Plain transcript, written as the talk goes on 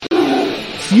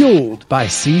fueled by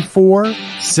C4,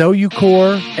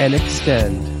 Cellucor, and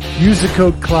Extend. Use the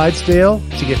code Clydesdale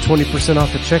to get 20%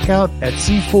 off at checkout at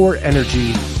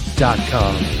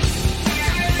c4energy.com.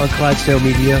 On Clydesdale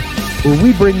Media, where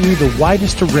we bring you the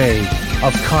widest array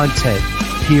of content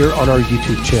here on our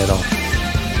YouTube channel.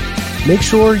 Make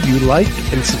sure you like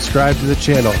and subscribe to the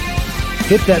channel.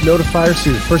 Hit that notifier so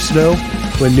you're the first to know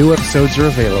when new episodes are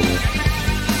available.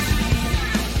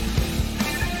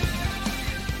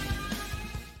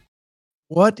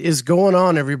 What is going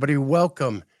on, everybody?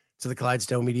 Welcome to the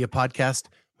Clydesdale Media Podcast.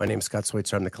 My name is Scott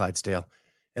Schweitzer. I'm the Clydesdale,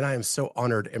 and I am so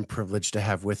honored and privileged to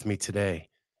have with me today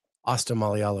Austin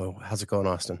Malleolo. How's it going,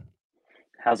 Austin?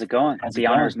 How's it going? The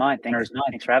honor is mine. Thanks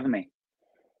for having me.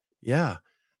 Yeah.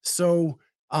 So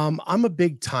I'm a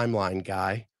big timeline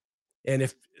guy.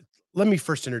 And let me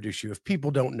first introduce you. If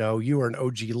people don't know, you are an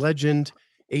OG legend,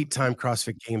 8-time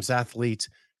CrossFit Games athlete,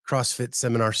 CrossFit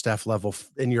seminar staff level,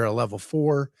 and you're a level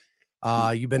 4.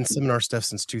 You've been seminar staff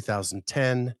since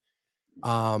 2010.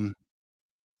 And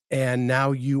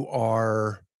now you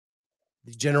are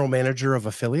the general manager of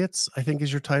affiliates, I think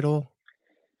is your title.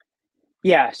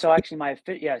 Yeah. So actually my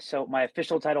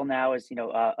official title now is,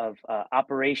 of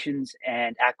operations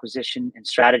and acquisition and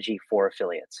strategy for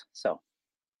affiliates. So,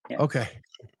 yeah. Okay.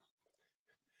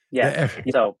 Yeah.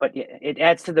 So, but it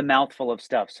adds to the mouthful of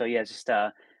stuff. So yeah, just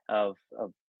of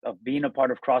being a part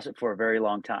of CrossFit for a very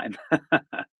long time.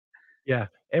 Yeah.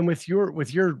 And with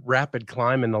your rapid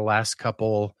climb in the last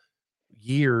couple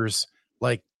years,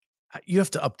 like you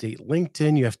have to update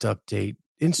LinkedIn, you have to update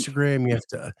Instagram, you have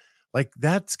to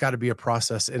that's got to be a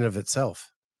process in of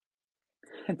itself.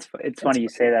 It's funny you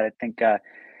say that. I think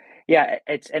yeah,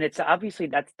 it's obviously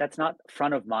that's not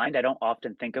front of mind. I don't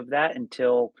often think of that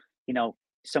until,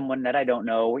 someone that I don't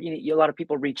know, a lot of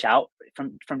people reach out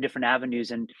from different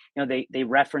avenues and, they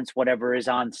reference whatever is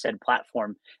on said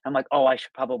platform. I'm like, oh, I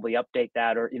should probably update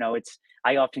that. Or,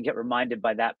 I often get reminded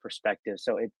by that perspective.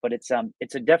 So it's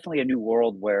definitely a new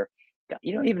world where,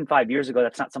 even 5 years ago,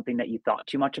 that's not something that you thought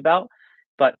too much about,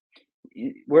 but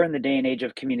we're in the day and age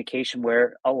of communication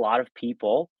where a lot of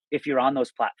people, if you're on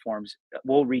those platforms,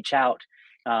 will reach out.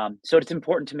 So it's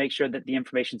important to make sure that the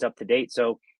information's up to date.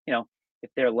 So, if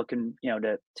they're looking,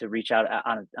 to reach out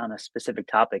on a specific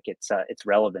topic, it's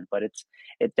relevant, but it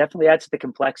definitely adds to the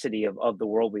complexity of the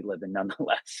world we live in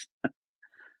nonetheless.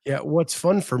 Yeah. What's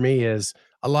fun for me is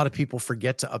a lot of people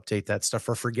forget to update that stuff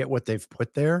or forget what they've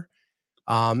put there.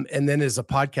 And then as a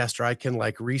podcaster, I can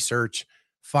research,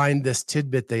 find this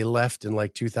tidbit they left in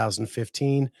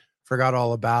 2015, forgot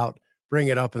all about, bring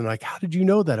it up and how did you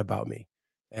know that about me?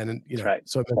 And Right.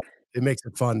 So it makes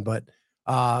it fun, but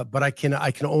I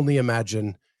can only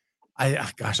imagine.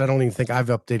 I don't even think I've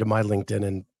updated my LinkedIn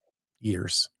in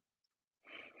years.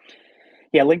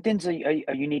 Yeah, LinkedIn's a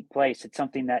unique place. It's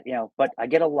something that, but I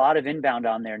get a lot of inbound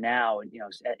on there now, and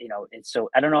and so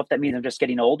I don't know if that means I'm just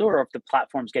getting older or if the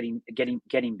platform's getting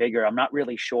bigger. I'm not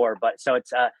really sure, but so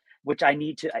it's which I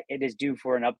need to. It is due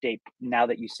for an update now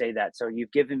that you say that. So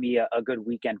you've given me a good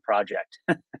weekend project.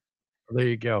 There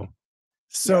you go.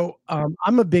 So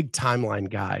I'm a big timeline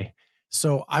guy.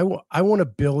 So I want to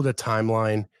build a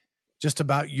timeline just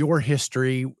about your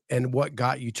history and what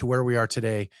got you to where we are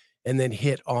today, and then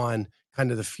hit on kind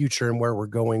of the future and where we're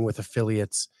going with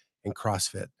affiliates and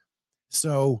CrossFit.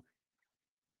 So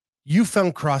you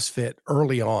found CrossFit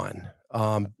early on,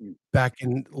 back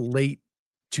in late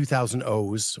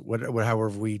 2000s,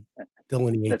 however we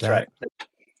delineate That's that.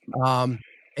 right.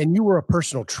 And you were a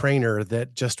personal trainer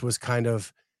that just was kind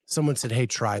of, someone said, hey,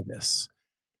 try this.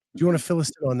 Do you want to fill us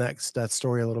in on that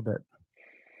story a little bit?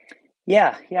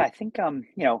 Yeah, I think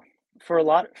for a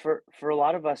lot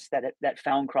of us that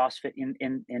found CrossFit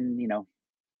in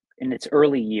its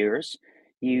early years,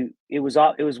 it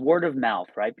was word of mouth,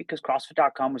 right? Because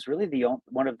CrossFit.com was really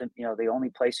one of the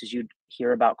only places you'd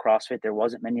hear about CrossFit. There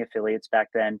wasn't many affiliates back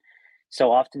then,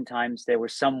 so oftentimes there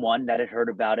was someone that had heard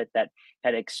about it that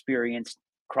had experienced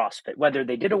CrossFit, whether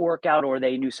they did a workout or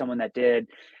they knew someone that did.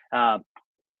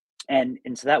 And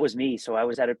so that was me. So I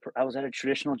was at a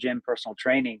traditional gym, personal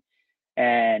training,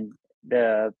 and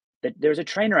there's a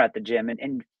trainer at the gym,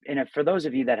 and for those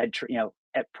of you that had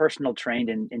at personal trained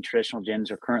in traditional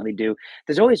gyms or currently do,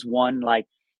 there's always one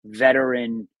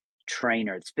veteran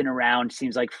trainer. It's been around,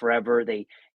 seems like forever. They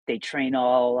train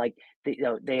all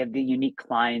they have the unique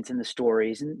clients and the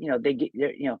stories, and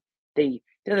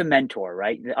they're the mentor,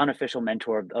 right? The unofficial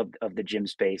mentor of the gym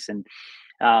space. And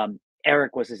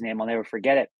Eric was his name. I'll never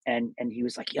forget it. And he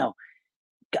was like, you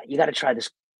got to try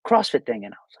this CrossFit thing.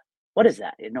 And I was like, what is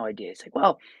that? I had no idea. He's like,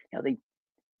 well, they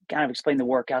kind of explain the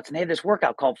workouts, and they have this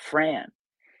workout called Fran,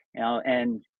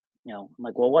 and I'm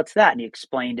like, well, what's that? And he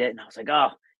explained it. And I was like, oh,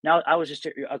 now I was just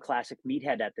a classic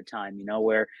meathead at the time,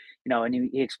 where, and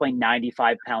he explained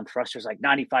 95-pound thrusters, like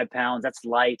 95 pounds, that's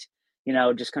light,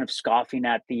 just kind of scoffing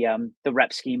at the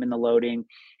rep scheme and the loading.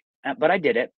 But I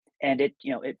did it, and it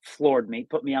floored me,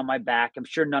 put me on my back. I'm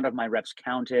sure none of my reps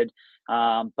counted,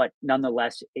 but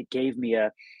nonetheless, it gave me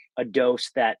a dose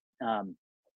that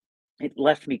it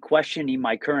left me questioning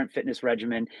my current fitness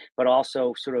regimen, but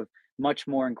also sort of much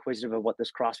more inquisitive of what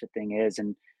this CrossFit thing is,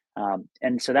 and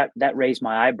so that raised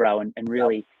my eyebrow, and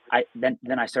really, then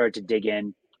I started to dig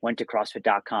in, went to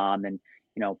CrossFit.com, and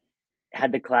you know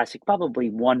had the classic probably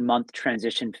 1 month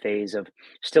transition phase of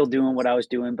still doing what I was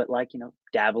doing, but like,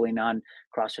 dabbling on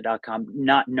CrossFit.com,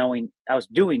 not knowing I was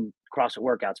doing CrossFit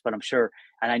workouts, but I'm sure,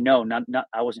 and I know not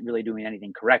I wasn't really doing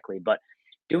anything correctly, but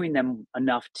doing them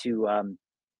enough to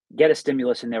get a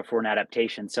stimulus in there for an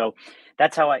adaptation. So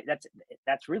that's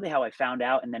really how I found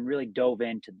out, and then really dove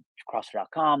into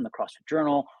CrossFit.com, the CrossFit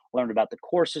Journal, learned about the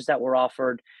courses that were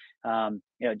offered.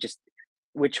 Just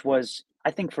which was,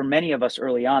 I think, for many of us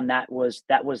early on, that was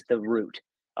the route.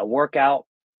 A workout,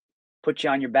 put you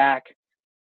on your back,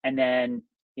 and then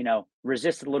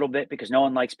resist a little bit because no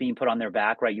one likes being put on their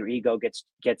back, right? Your ego gets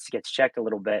checked a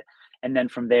little bit, and then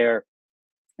from there,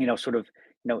 sort of,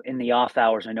 in the off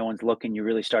hours when no one's looking, you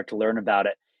really start to learn about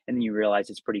it, and then you realize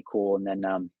it's pretty cool, and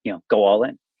then go all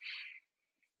in.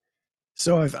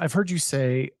 So I've heard you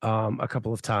say a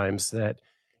couple of times that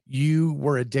you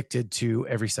were addicted to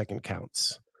Every Second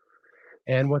Counts.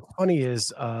 And what's funny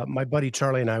is my buddy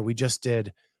Charlie and I, we just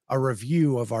did a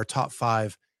review of our top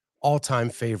 5 all-time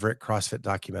favorite CrossFit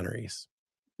documentaries.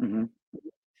 Hmm.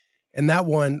 And that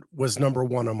one was number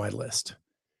 1 on my list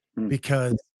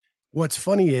because what's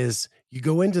funny is you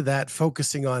go into that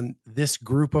focusing on this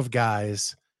group of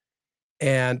guys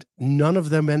and none of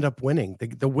them end up winning.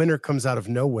 The winner comes out of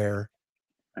nowhere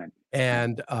Right.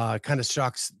 and kind of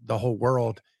shocks the whole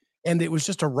world. And it was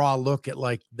just a raw look at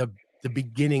like the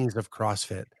beginnings of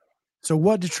CrossFit. So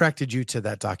what detracted you to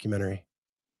that documentary?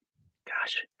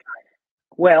 Gosh.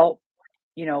 Well,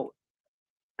 you know,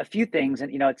 a few things,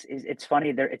 and it's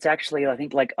funny there. It's actually, I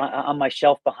think, like on my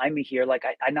shelf behind me here. Like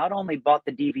I not only bought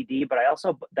the DVD, but I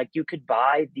also like you could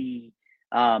buy the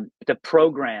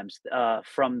programs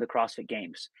from the CrossFit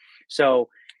Games. So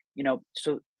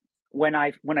so when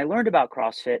I learned about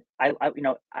CrossFit,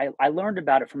 I learned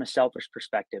about it from a selfish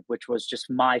perspective, which was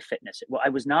just my fitness. Well, I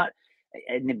was not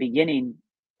in the beginning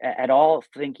at all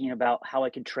thinking about how I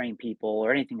could train people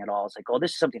or anything at all. It's like, oh,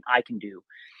 this is something I can do.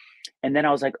 And then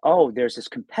I was like, "Oh, there's this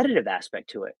competitive aspect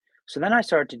to it." So then I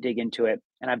started to dig into it,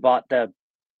 and I bought the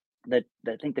I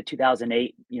think the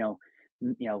 2008,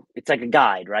 it's like a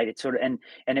guide, right? It's sort of, and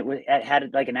it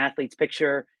had like an athlete's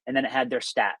picture, and then it had their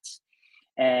stats.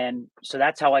 And so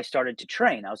that's how I started to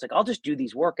train. I was like, I'll just do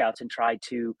these workouts and try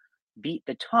to beat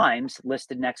the times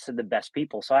listed next to the best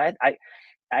people. So I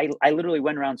literally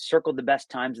went around, circled the best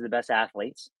times of the best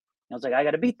athletes. I was like, I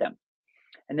got to beat them.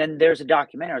 And then there's a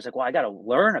documentary. I was like, well, I got to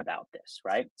learn about this,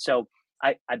 right? So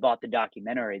I bought the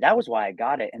documentary. That was why I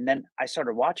got it. And then I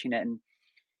started watching it, and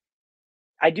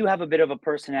I do have a bit of a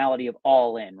personality of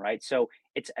all in, right? So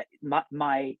it's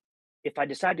my if I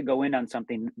decide to go in on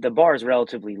something, the bar is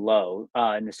relatively low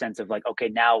in the sense of like, okay,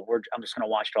 now I'm just going to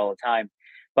watch it all the time.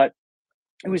 But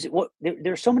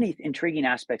there's so many intriguing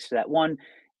aspects to that. One,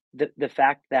 the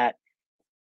fact that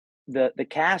the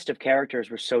cast of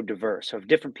characters were so diverse, of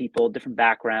different people, different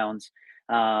backgrounds,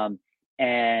 um,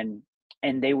 and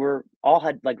they were all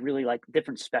had like really like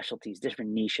different specialties,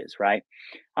 different niches, right?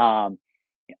 Um,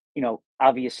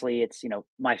 Obviously, it's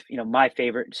my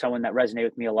favorite, someone that resonated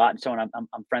with me a lot, and someone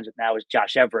I'm friends with now is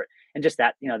Josh Everett, and just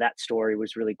that story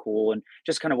was really cool, and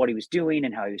just kind of what he was doing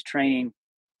and how he was training.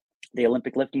 The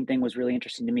Olympic lifting thing was really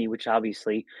interesting to me, which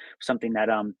obviously something that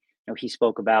he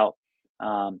spoke about,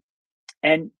 um,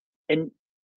 and and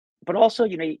but also,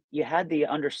 you had the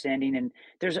understanding, and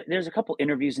there's a couple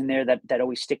interviews in there that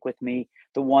always stick with me.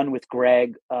 The one with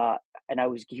Greg, and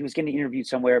he was getting interviewed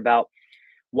somewhere about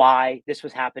why this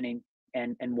was happening,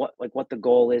 and what the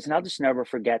goal is. And I'll just never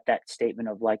forget that statement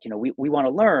of like, we want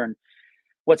to learn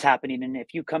what's happening. And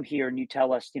if you come here and you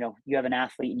tell us, you have an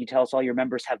athlete and you tell us all your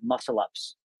members have muscle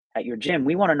ups at your gym,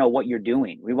 we want to know what you're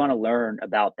doing. We want to learn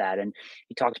about that. And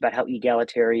he talked about how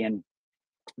egalitarian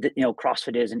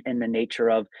CrossFit is, and the nature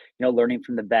of learning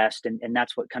from the best, and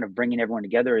that's what kind of bringing everyone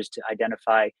together is to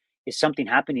identify, is something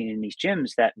happening in these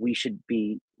gyms that we should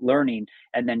be learning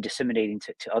and then disseminating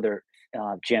to other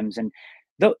gyms. And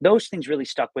those things really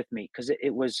stuck with me because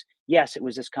it was, yes, it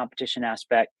was this competition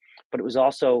aspect, but it was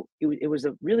also, it was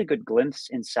a really good glimpse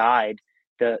inside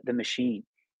the machine.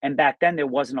 And back then, there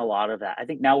wasn't a lot of that. I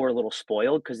think now we're a little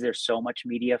spoiled because there's so much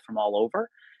media from all over,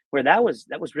 where that was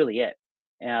really it.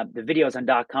 The videos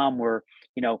on .com were,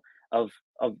 you know, of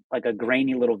like a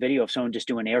grainy little video of someone just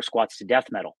doing air squats to death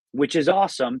metal, which is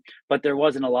awesome, but there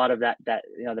wasn't a lot of that,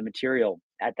 the material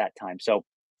at that time. So,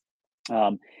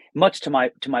 um, much to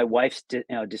my wife's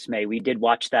dismay, we did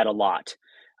watch that a lot.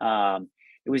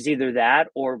 It was either that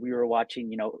or we were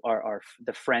watching, our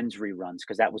the Friends reruns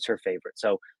because that was her favorite.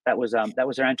 So that was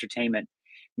our entertainment,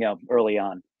 early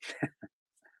on.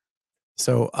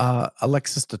 So,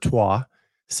 Alexis Detroit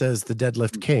says the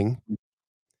deadlift Mm, king, mm.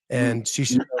 and she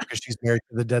should know because she's married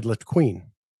to the deadlift queen,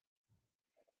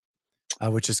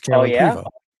 which is Oh Carolyn yeah. Prevost.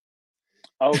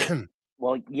 Oh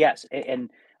well, yes, and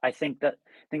I think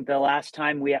the last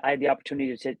time I had the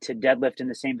opportunity to deadlift in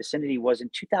the same vicinity was in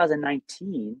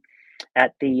 2019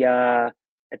 at the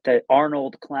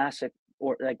Arnold Classic,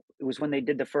 or like it was when they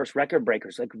did the first record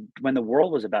breakers, like when the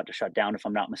world was about to shut down, if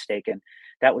I'm not mistaken.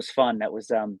 That was fun. That was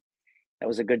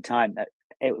a good time.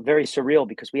 Very surreal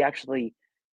because we actually,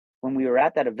 when we were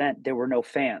at that event, there were no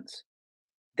fans.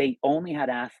 They only had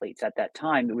athletes at that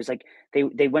time. It was like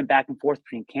they went back and forth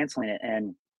between canceling it,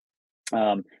 and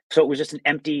so it was just an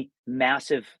empty,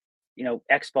 massive,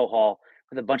 expo hall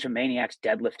with a bunch of maniacs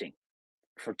deadlifting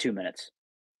for 2 minutes.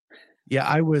 Yeah,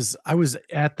 I was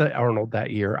at the Arnold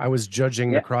that year. I was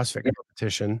judging the Yeah. CrossFit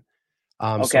competition.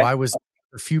 So Okay. I was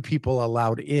a few people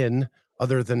allowed in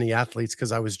other than the athletes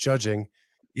because I was judging.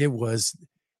 It was,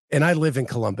 and I live in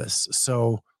Columbus,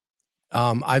 so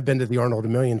I've been to the Arnold a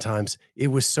million times. It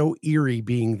was so eerie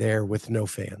being there with no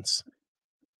fans.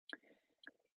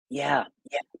 Yeah.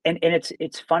 And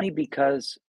it's funny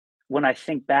because when I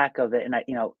think back of it, and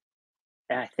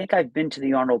I think I've been to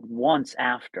the Arnold once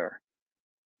after.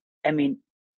 I mean,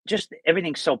 just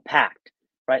everything's so packed,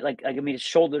 right? Like I mean, it's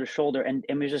shoulder to shoulder, and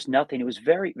there's just nothing. It was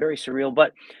very, very surreal.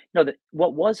 But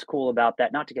what was cool about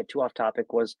that, not to get too off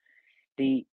topic, was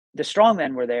the the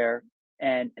strongmen were there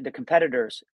and the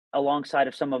competitors alongside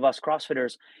of some of us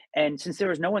CrossFitters. And since there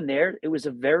was no one there, it was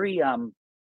a very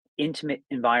intimate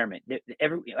environment.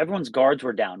 Everyone's guards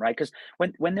were down, right? Because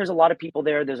when there's a lot of people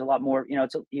there, there's a lot more.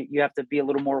 You have to be a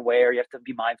little more aware. You have to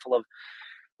be mindful of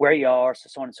where you are,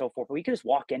 so on and so forth. But we could just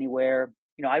walk anywhere.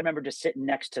 I remember just sitting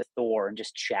next to Thor and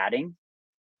just chatting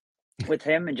with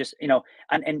him, and just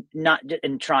and not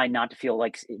and trying not to feel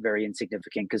like very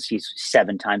insignificant because he's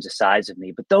 7 times the size of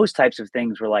me. But those types of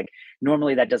things were like,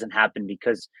 normally that doesn't happen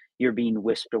because you're being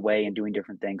whisked away and doing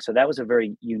different things. So that was a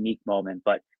very unique moment,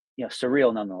 but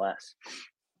surreal nonetheless.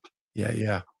 Yeah,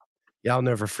 yeah. Yeah, I'll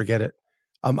never forget it.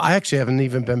 I actually haven't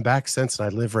even been back since, and I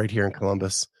live right here in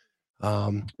Columbus.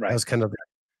 That Right. was kind of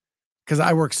because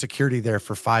I worked security there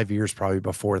for 5 years probably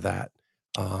before that.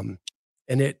 Um,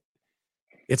 and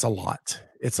it's a lot.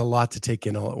 It's a lot to take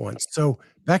in all at once. So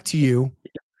back to you.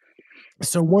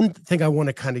 So one thing I want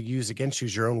to kind of use against you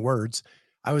is your own words.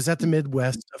 I was at the Mm,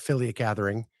 Midwest affiliate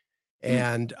gathering, mm,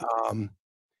 and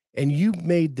and you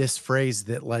made this phrase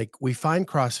that like we find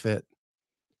CrossFit,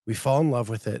 we fall in love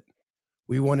with it,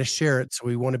 we want to share it, so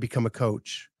we want to become a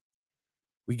coach.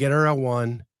 We get our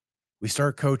L1, we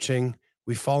start coaching,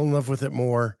 we fall in love with it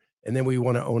more, and then we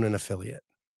want to own an affiliate.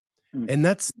 mm. And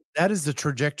that is the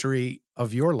trajectory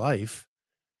of your life.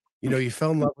 You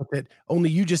fell in love with it, only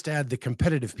you just add the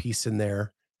competitive piece in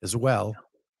there as well.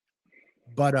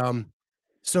 But,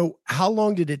 so how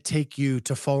long did it take you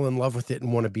to fall in love with it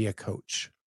and wanna be a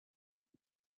coach?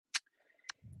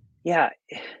 Yeah.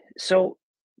 So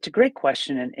it's a great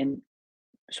question, and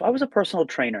so I was a personal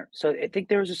trainer. So I think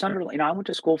there was this I went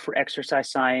to school for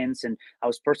exercise science, and I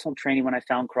was personal training when I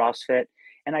found CrossFit.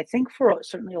 And I think for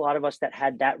certainly a lot of us that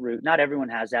had that route, not everyone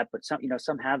has that, but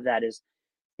some have that. Is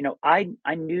I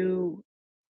knew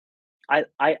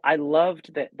I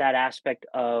loved that aspect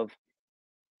of,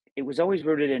 it was always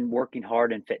rooted in working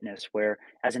hard and fitness. Where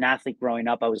as an athlete growing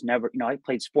up, I was never, I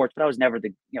played sports, but I was never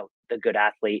the good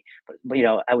athlete. But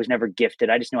I was never gifted.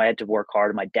 I just knew I had to work hard.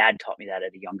 And my dad taught me that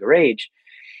at a younger age,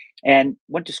 and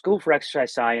went to school for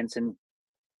exercise science. And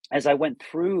as I went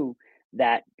through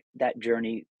that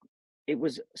journey, it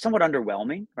was somewhat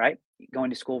underwhelming, right?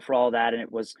 Going to school for all that, and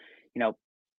it was, you know,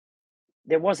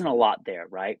 there wasn't a lot there,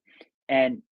 right?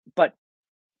 And but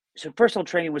so personal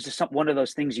training was just one of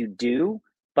those things you do,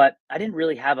 but I didn't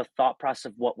really have a thought process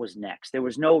of what was next. There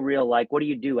was no real like, what do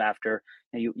you do after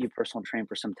you personal train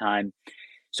for some time?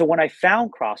 So when I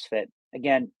found CrossFit,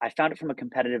 again, I found it from a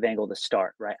competitive angle to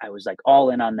start, right? I was like all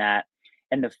in on that.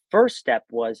 And the first step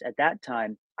was, at that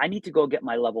time, I need to go get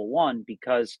my level one,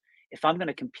 because if I'm going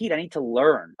to compete, I need to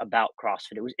learn about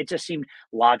CrossFit. It just seemed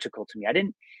logical to me. I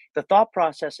didn't, the thought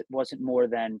process, it wasn't more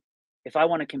than, if I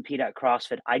want to compete at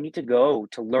CrossFit, I need to go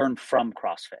to learn from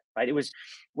CrossFit, right?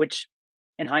 Which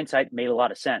in hindsight made a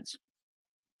lot of sense.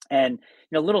 And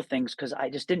little things because I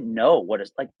just didn't know what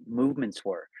like movements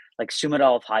were, like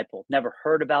Sumidal high pull. Never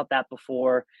heard about that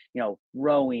before.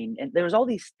 Rowing, and there was all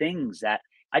these things that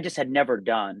I just had never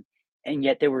done, and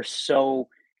yet they were so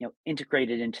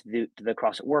integrated into the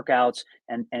CrossFit workouts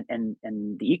and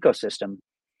the ecosystem.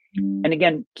 And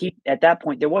again, keep at that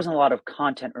point there wasn't a lot of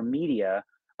content or media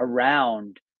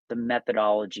around the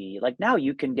methodology. Like now,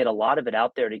 you can get a lot of it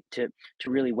out there to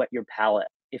really whet your palate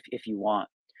if you want.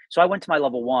 So I went to my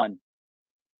level one,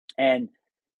 and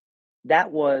that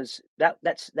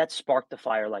sparked the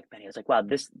fire like many. I was like, wow,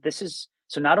 this is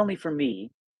so not only for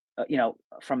me,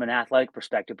 from an athletic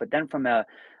perspective, but then from a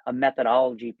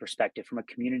methodology perspective, from a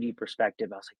community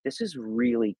perspective, I was like, this is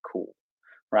really cool,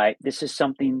 right? This is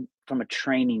something from a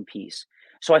training piece.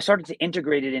 So I started to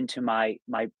integrate it into my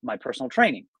personal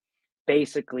training.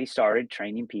 Basically, started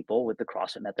training people with the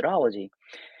CrossFit methodology.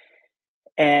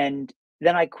 And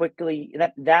then I quickly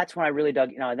that's when I really dug,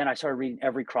 then I started reading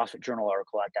every CrossFit Journal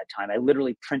article at that time. I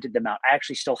literally printed them out. I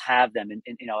actually still have them in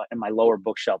my lower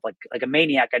bookshelf. Like a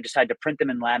maniac, I decided to print them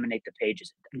and laminate the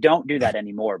pages. Don't do that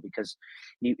anymore because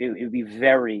it would be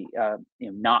very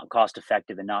not cost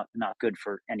effective and not good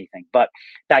for anything. But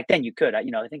back then you could. I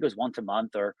think it was once a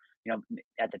month or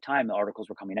at the time the articles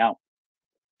were coming out.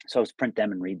 So I was print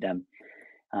them and read them.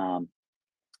 Um,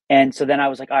 and so then I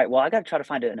was like, all right, well, I got to try to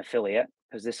find an affiliate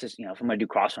because this is, if I'm going to do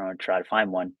CrossFit, I'm going to try to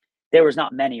find one. There was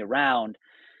not many around,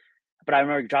 but I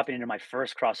remember dropping into my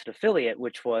first CrossFit affiliate,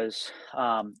 which was,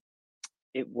 I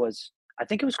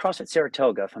think it was CrossFit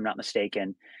Saratoga, if I'm not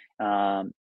mistaken,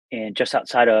 and just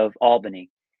outside of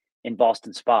Albany in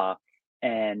Boston Spa.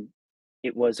 And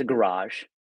it was a garage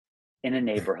in a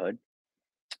neighborhood.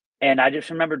 And I just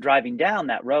remember driving down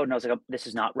that road and I was like, oh, this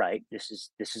is not right.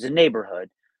 This is a neighborhood.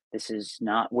 This is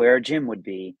not where a gym would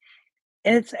be.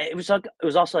 And it was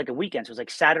also like a weekend, so it was like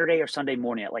Saturday or Sunday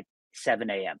morning at like 7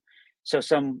 a.m. So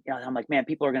I'm like, man,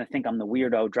 people are gonna think I'm the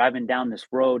weirdo driving down this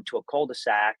road to a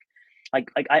cul-de-sac.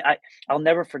 I'll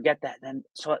never forget that. And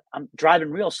so I'm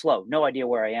driving real slow, no idea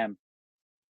where I am.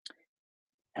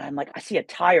 And I'm like, I see a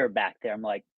tire back there. I'm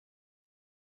like,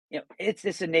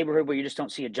 it's a neighborhood where you just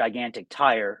don't see a gigantic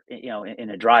tire, in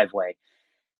a driveway.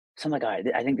 So I'm like, all right,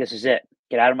 I think this is it.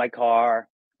 Get out of my car,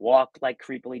 walk like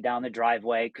creepily down the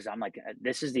driveway because I'm like,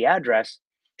 this is the address.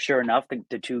 Sure enough,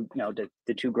 the two,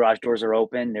 the two garage doors are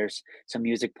open. There's some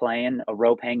music playing, a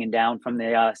rope hanging down from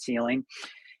the ceiling,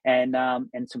 and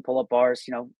some pull-up bars,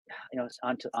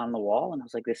 on the wall. And I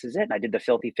was like, this is it. And I did the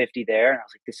filthy 50 there, and I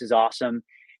was like, this is awesome,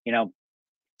 you know.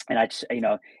 And I just, I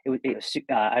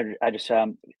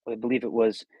believe it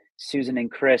was Susan and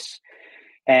Chris,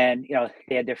 and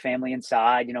they had their family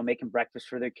inside, making breakfast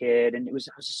for their kid, and it was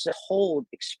just a whole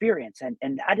experience.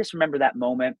 And I just remember that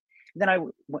moment. And then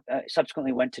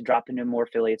subsequently went to drop into more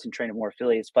affiliates and train at more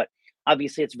affiliates, but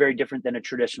obviously it's very different than a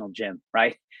traditional gym,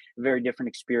 right? Very different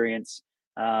experience.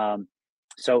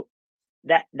 So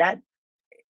that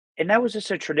and that was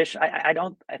just a tradition. I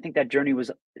think that journey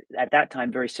was at that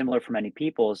time very similar for many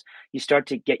people's. You start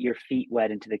to get your feet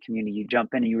wet into the community, you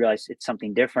jump in and you realize it's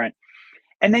something different,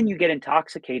 and then you get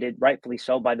intoxicated, rightfully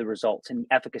so, by the results and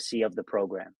the efficacy of the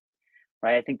program,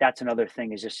 right? I think that's another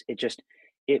thing is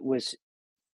it was,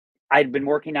 I'd been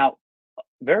working out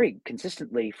very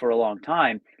consistently for a long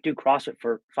time, do CrossFit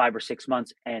for 5 or 6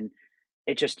 months, and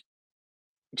it just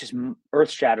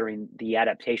earth shattering the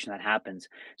adaptation that happens.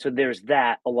 So there's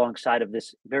that alongside of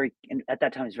this and at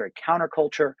that time, it's very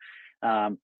counterculture,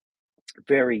 um,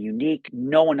 very unique.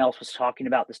 No one else was talking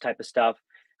about this type of stuff.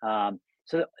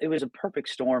 So it was a perfect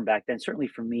storm back then, certainly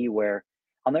for me, where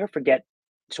I'll never forget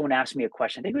someone asked me a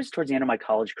question. I think it was towards the end of my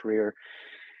college career.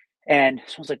 And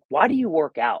someone's like, why do you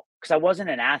work out? Because I wasn't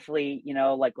an athlete,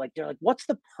 like they're like, what's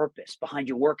the purpose behind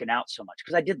you working out so much?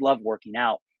 Because I did love working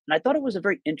out. And I thought it was a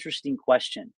very interesting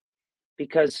question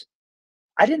because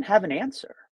I didn't have an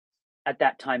answer at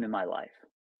that time in my life.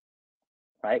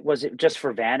 Right? Was it just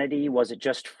for vanity? Was it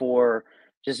just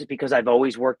because I've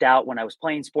always worked out when I was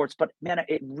playing sports? But man,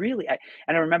 it really, and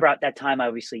I remember at that time,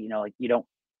 obviously, like you don't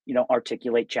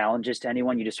articulate challenges to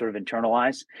anyone, you just sort of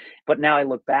internalize. But now I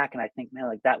look back and I think, man,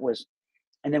 like that was,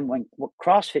 and then what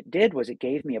CrossFit did was it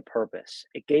gave me a purpose.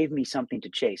 It gave me something to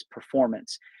chase,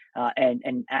 performance,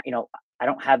 and I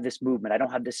don't have this movement, I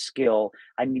don't have this skill.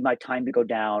 I need my time to go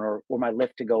down or my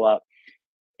lift to go up,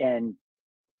 and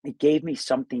it gave me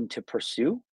something to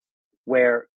pursue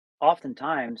where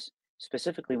oftentimes,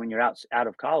 specifically when you're out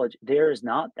of college, there is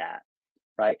not that,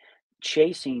 right?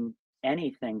 Chasing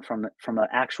anything from an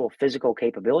actual physical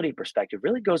capability perspective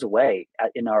really goes away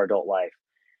in our adult life.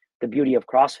 the beauty of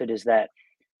CrossFit is that,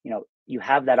 you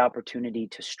have that opportunity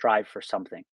to strive for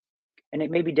something. And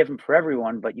it may be different for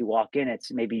everyone, but you walk in,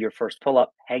 it's maybe your first pull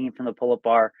up, hanging from the pull up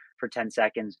bar for 10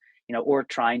 seconds, or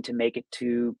trying to make it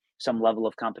to some level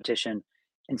of competition.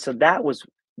 And so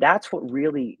that's what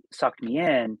really sucked me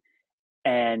in,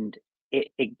 and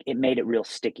it made it real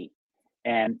sticky.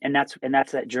 And that's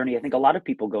that journey I think a lot of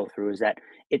people go through, is that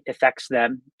it affects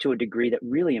them to a degree that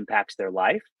really impacts their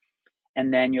life.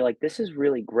 And then you're like, this is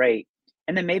really great.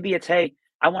 And then maybe it's, hey,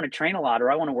 I want to train a lot, or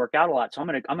I want to work out a lot, so I'm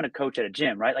gonna coach at a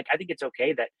gym, right? Like, I think it's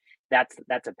okay that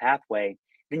that's a pathway.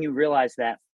 Then you realize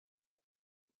that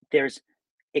there's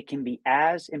it can be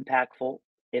as impactful,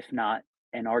 if not,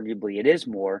 and arguably it is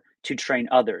more, to train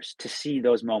others, to see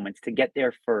those moments, to get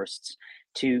their firsts,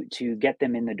 to get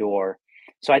them in the door.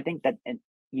 So I think that, and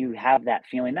you have that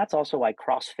feeling. That's also why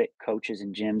CrossFit coaches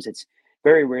and gyms, it's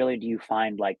very rarely do you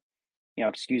find, like,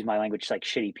 excuse my language, like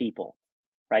shitty people,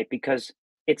 right? Because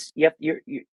it's you have,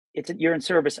 you're in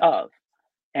service of,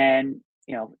 and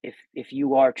if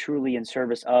you are truly in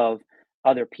service of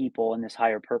other people in this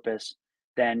higher purpose,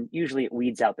 then usually it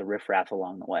weeds out the riffraff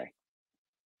along the way.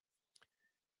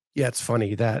 Yeah, it's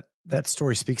funny that that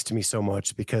story speaks to me so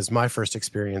much because my first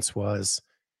experience was,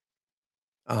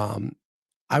 um,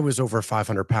 I was over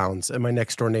 500 pounds and my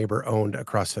next door neighbor owned a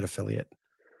CrossFit affiliate.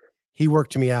 He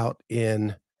worked me out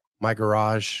in my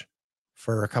garage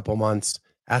for a couple months,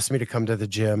 asked me to come to the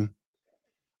gym.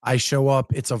 I show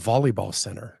up, it's a volleyball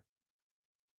center.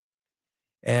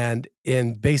 And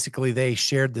basically they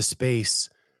shared the space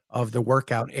of the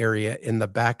workout area in the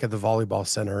back of the volleyball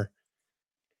center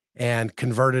and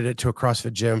converted it to a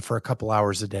CrossFit gym for a couple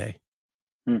hours a day.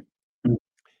 Mm,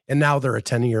 And now they're a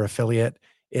 10-year affiliate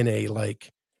in a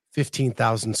like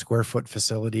 15,000 square foot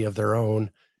facility of their own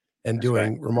and that's great.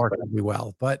 doing remarkably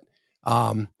well.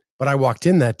 Um, but I walked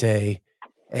in that day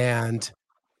and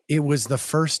it was the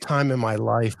first time in my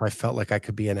life I felt like I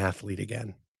could be an athlete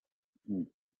again. Mm,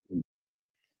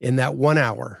 In that 1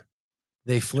 hour,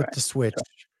 they that's flipped right. the switch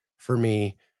for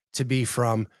me to be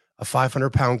from a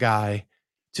 500-pound guy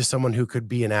to someone who could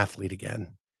be an athlete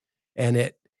again. And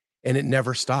it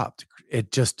never stopped.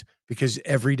 It just because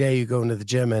every day you go into the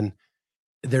gym and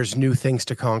there's new things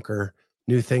to conquer,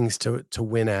 new things to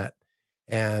win at,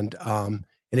 and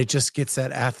it just gets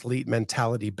that athlete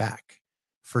mentality back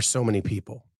for so many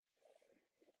people.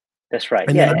 That's right.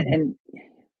 And Yeah, then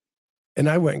and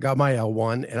I went and got my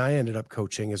L1 and I ended up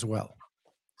coaching as well.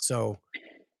 So,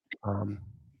 um,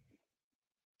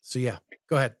 so yeah,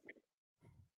 go ahead.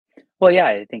 well, yeah,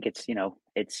 I think it's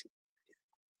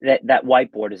that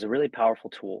whiteboard is a really powerful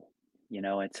tool.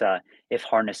 It's if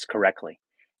harnessed correctly.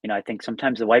 I think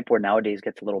sometimes the whiteboard nowadays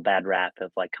gets a little bad rap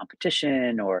of like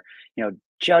competition, or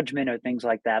judgment, or things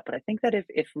like that. But I think that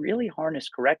if really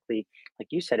harnessed correctly, like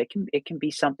you said, it can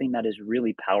be something that is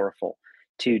really powerful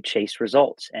to chase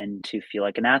results and to feel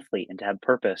like an athlete and to have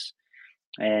purpose.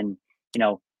 And you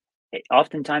know,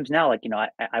 oftentimes now, like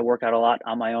I work out a lot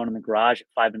on my own in the garage at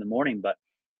 5 in the morning, but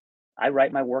I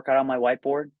write my workout on my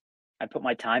whiteboard. I put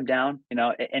my time down,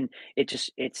 and it's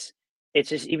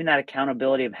just even that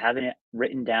accountability of having it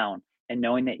written down and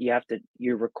knowing that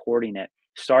you're recording it,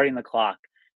 starting the clock.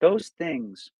 Those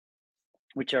things,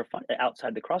 which are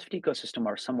outside the CrossFit ecosystem,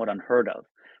 are somewhat unheard of,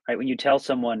 right? When you tell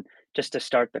someone just to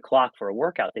start the clock for a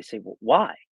workout, they say, "Well,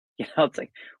 why?" It's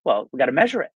like, well, we got to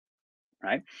measure it,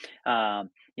 right?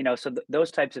 So those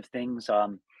types of things,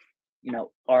 you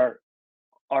know, are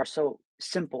are so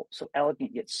simple, so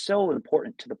elegant, yet so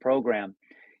important to the program.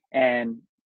 And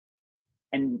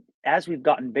as we've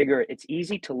gotten bigger, it's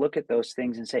easy to look at those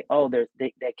things and say, oh,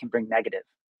 they can bring negative,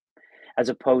 as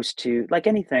opposed to, like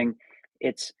anything,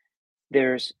 it's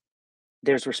there's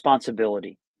there's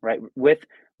responsibility, right?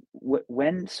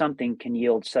 When something can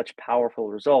yield such powerful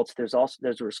results, there's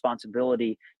a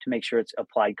responsibility to make sure it's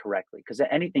applied correctly, because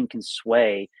anything can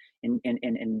sway in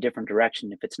a different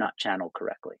direction if it's not channeled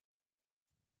correctly.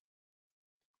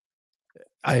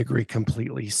 I agree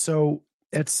completely. So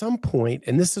at some point,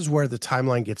 and this is where the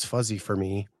timeline gets fuzzy for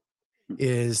me, Mm,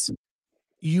 is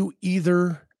you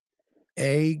either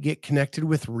A, get connected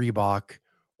with Reebok, mhm,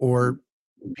 or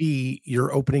B,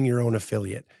 you're opening your own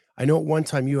affiliate. I know at one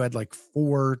time you had like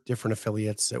 4 different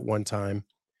affiliates at one time.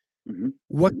 mhm.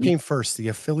 What came first, the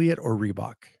affiliate or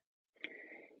Reebok?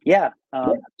 Yeah,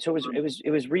 so it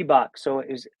was Reebok. So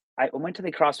I went to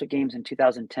the CrossFit Games in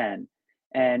 2010,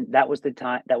 and that was the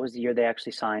year they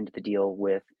actually signed the deal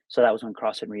with. So that was when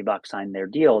CrossFit and Reebok signed their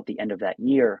deal at the end of that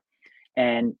year,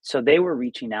 and so they were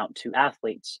reaching out to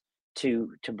athletes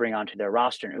to bring onto their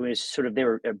roster. And it was sort of they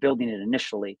were building it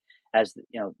initially, as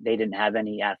they didn't have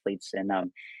any athletes, and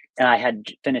and I had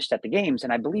finished at the games,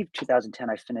 and I believe 2010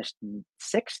 I finished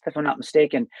sixth, if I'm not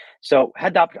mistaken. So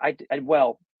had the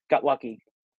well, got lucky,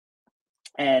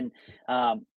 and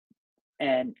um,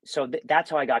 so that's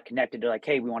how I got connected to, like,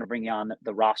 hey, we want to bring you on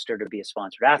the roster to be a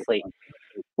sponsored athlete,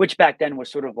 which back then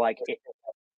was sort of like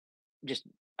just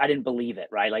I didn't believe it,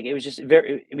 right? Like it was just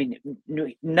very. I mean,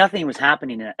 nothing was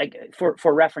happening. Like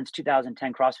for reference,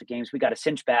 2010 CrossFit Games, we got a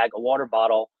cinch bag, a water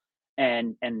bottle,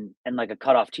 and like a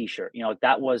cutoff T-shirt.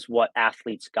 That was what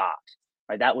athletes got,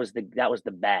 right? That was the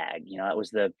bag. That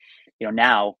was the,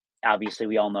 now obviously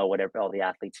we all know whatever all the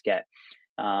athletes get.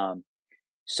 Um,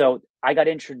 so I got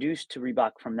introduced to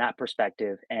Reebok from that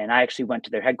perspective, and I actually went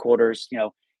to their headquarters.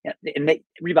 And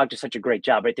Reebok did such a great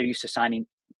job, right? They're used to signing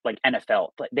like NFL,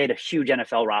 but they had a huge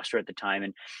NFL roster at the time,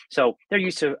 and so they're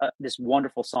used to this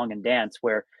wonderful song and dance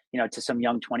where to some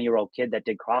young 20-year-old kid that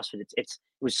did CrossFit, it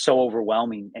was so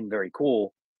overwhelming and very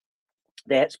cool.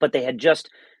 But they had just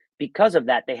because of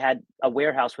that, they had a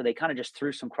warehouse where they kind of just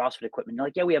threw some CrossFit equipment. They're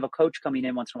like, yeah, we have a coach coming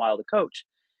in once in a while to coach,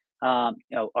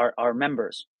 our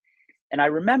members. And I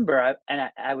remember,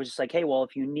 I was just like, "Hey, well,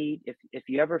 if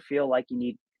you ever feel like you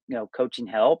need, coaching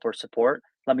help or support,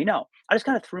 let me know." I just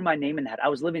kind of threw my name in the hat. I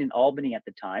was living in Albany at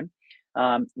the time,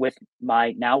 with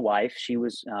my now wife. She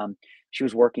was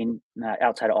working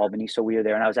outside of Albany, so we were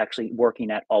there, and I was actually working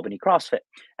at Albany CrossFit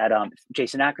at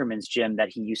Jason Ackerman's gym that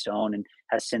he used to own and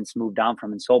has since moved on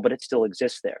from and sold, but it still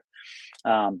exists there.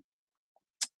 Um,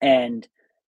 and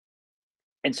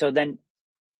and so then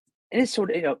it is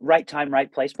sort of, right time, right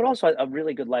place, but also a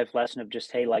really good life lesson of just,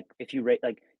 hey, like if you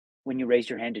like when you raise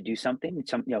your hand to do something,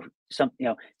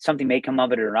 something may come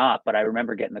of it or not. But I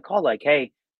remember getting the call like,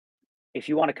 hey, if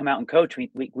you want to come out and coach,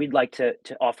 we'd like to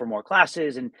offer more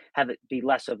classes and have it be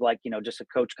less of like, just a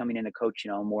coach coming in to coach,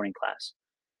 a morning class.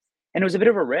 And it was a bit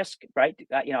of a risk, right?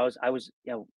 I was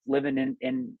living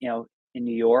in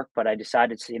New York, but I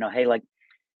decided to, hey, like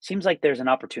seems like there's an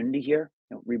opportunity here.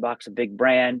 Reebok's a big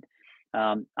brand.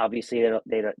 Obviously,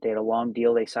 they had a long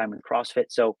deal. They signed with CrossFit,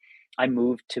 so I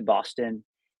moved to Boston,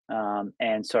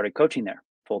 and started coaching there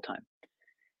full time.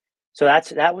 So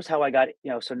that was how I got.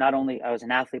 So not only I was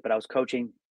an athlete, but I was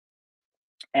coaching,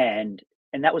 and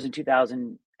that was in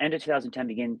 2000, end of 2010,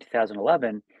 beginning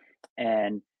 2011,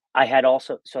 and I had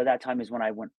also. So that time is when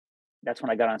I went. That's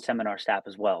when I got on seminar staff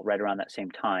as well, right around that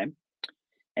same time,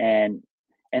 and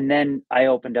then I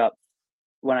opened up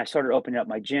when I started opening up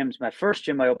my gyms. My first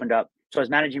gym I opened up, so I was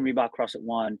managing Reebok CrossFit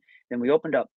One. Then we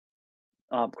opened up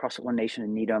CrossFit One Nation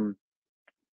in Needham,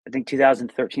 I think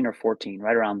 2013 or 14,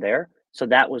 right around there. So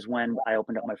that was when I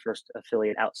opened up my first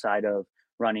affiliate outside of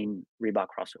running Reebok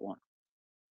CrossFit One.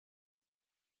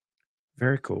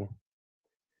 Very cool.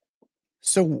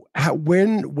 So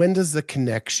when does the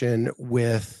connection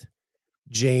with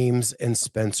James and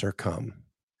Spencer come?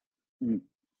 Mm.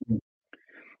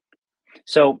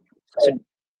 So,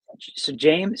 so,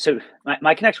 James, so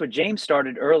my connection with James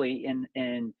started early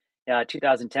in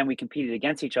 2010. We competed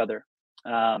against each other.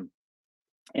 Um,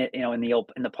 in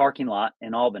the parking lot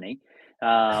in Albany,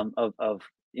 of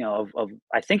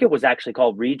I think it was actually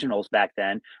called regionals back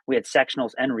then. We had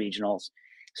sectionals and regionals,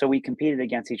 so we competed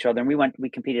against each other, and we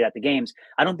competed at the games.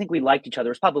 I don't think we liked each other.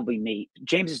 It was probably me.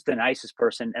 James is the nicest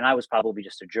person, and I was probably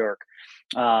just a jerk.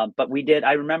 But we did.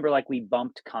 I remember like we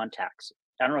bumped contacts.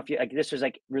 I don't know if you like this was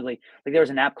like really like there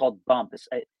was an app called Bump.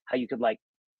 How you could like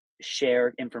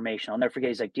share information. I'll never forget.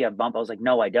 He's like, "Do you have Bump?" I was like,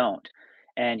 "No, I don't."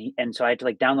 And so I had to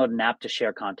like download an app to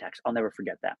share contacts. I'll never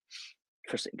forget that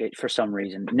for some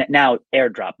reason. Now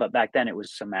AirDrop, but back then it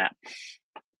was some app.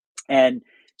 And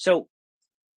so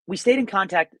we stayed in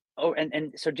contact. Oh,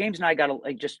 and so James and I got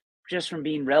like just from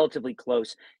being relatively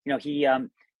close.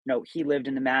 He lived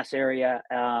in the Mass area,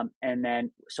 and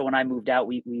then so when I moved out,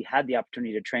 we had the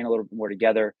opportunity to train a little bit more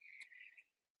together.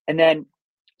 And then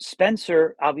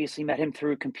Spencer obviously met him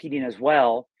through competing as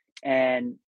well,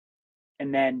 and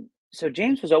then so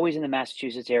James was always in the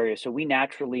Massachusetts area, so we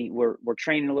naturally were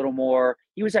training a little more.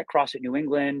 He was at CrossFit New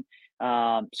England,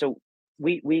 so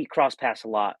we crossed paths a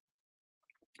lot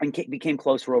and became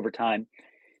closer over time.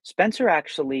 Spencer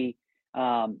actually,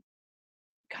 um,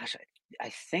 gosh, I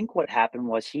think what happened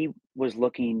was he was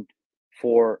looking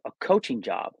for a coaching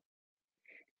job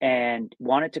and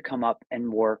wanted to come up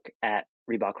and work at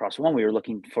Reebok CrossFit One. We were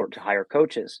looking to hire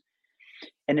coaches,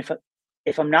 and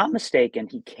if I'm not mistaken,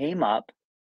 he came up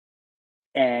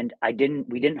and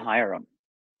we didn't hire him,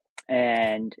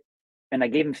 and I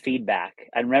gave him feedback.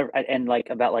 I remember and like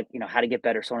about like how to get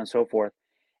better, so on and so forth.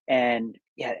 And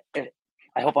yeah,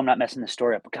 I hope I'm not messing the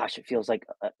story up. But gosh, it feels like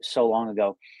so long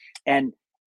ago. And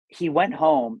he went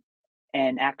home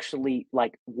and actually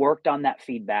like worked on that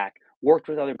feedback, worked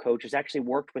with other coaches, actually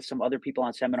worked with some other people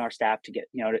on seminar staff to get,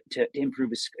 to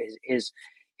improve his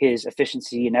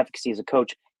efficiency and efficacy as a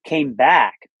coach, came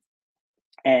back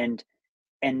and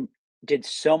and did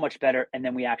so much better. And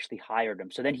then we actually hired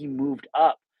him. So then he moved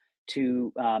up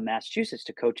to Massachusetts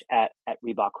to coach at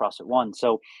Reebok CrossFit One.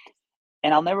 So,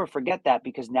 and I'll never forget that,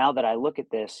 because now that I look at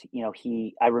this,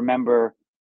 I remember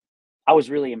I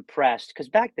was really impressed, because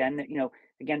back then,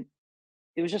 again,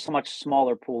 it was just a much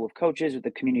smaller pool of coaches.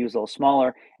 The community was a little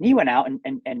smaller, and he went out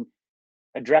and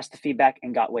addressed the feedback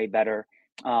and got way better.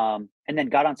 And then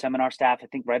got on seminar staff, I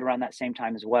think right around that same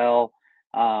time as well.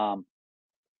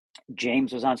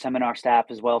 James was on seminar staff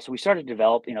as well. So we started to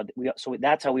develop, so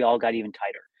that's how we all got even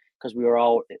tighter, because we were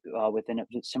all within a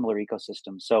similar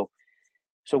ecosystem. So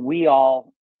we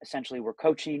all essentially were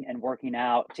coaching and working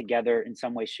out together in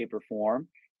some way, shape, or form,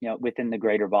 within the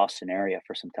greater Boston area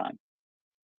for some time.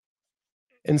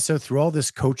 And so through all this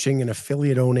coaching and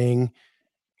affiliate owning,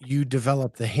 you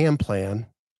developed the ham plan,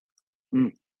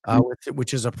 Mm.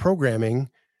 which is a programming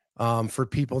for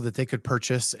people that they could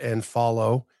purchase and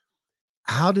follow.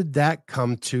 How did that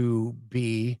come to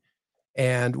be?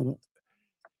 And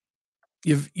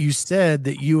you said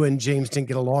that you and James didn't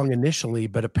get along initially,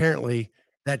 but apparently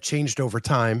that changed over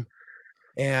time.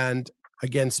 And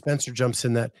again, Spencer jumps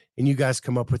in that, and you guys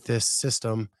come up with this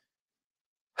system.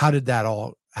 How did that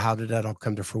all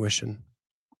come to fruition?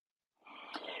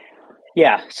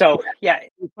 Yeah. So yeah,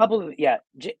 probably yeah.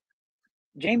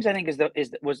 James, I think,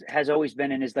 has always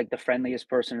been and is like the friendliest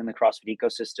person in the CrossFit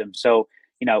ecosystem. So,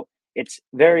 it's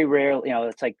very rare.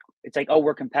 It's like, oh,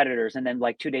 we're competitors, and then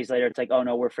like 2 days later, it's like, oh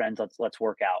no, we're friends. Let's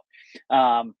work out.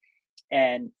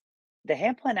 And the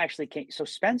ham plan actually came. So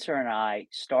Spencer and I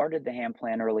started the ham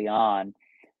plan early on.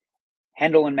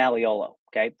 Handle and Malleolo.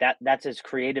 Okay, that's as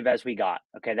creative as we got.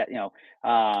 Okay, that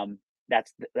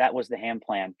was the ham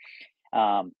plan.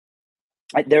 Um,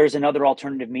 there's another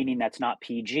alternative meaning that's not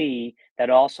PG that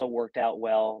also worked out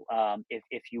well,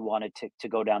 if you wanted to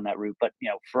go down that route. But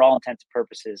for all intents and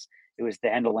purposes, it was the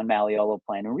Handel and Malleolo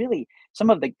plan. And really, some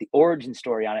of the origin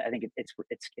story on it, I think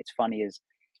it's funny, is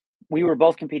we were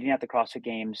both competing at the CrossFit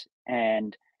Games,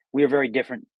 and we were very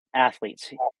different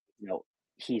athletes.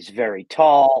 He's very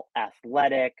tall,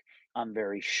 athletic. I'm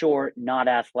very short, not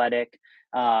athletic.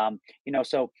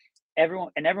 So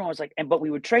everyone was like, but we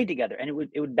would trade together, and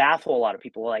it would baffle a lot of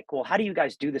people. Like, well, how do you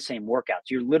guys do the same workouts?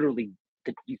 You're literally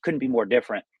you couldn't be more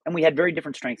different. And we had very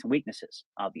different strengths and weaknesses.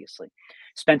 Obviously,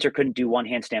 Spencer couldn't do one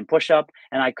handstand push-up,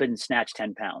 and I couldn't snatch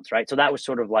 10 pounds. Right, so that was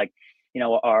sort of like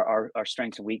our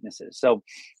strengths and weaknesses.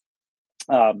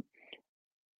 Um,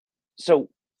 so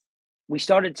we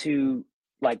started to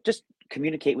like just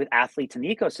communicate with athletes in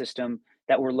the ecosystem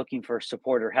that were looking for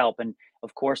support or help. And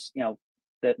of course,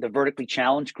 the vertically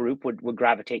challenged group would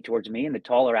gravitate towards me, and the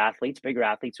taller athletes, bigger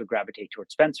athletes would gravitate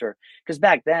towards Spencer. Because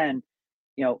back then,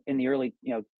 in the early,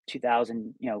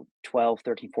 2000, 12,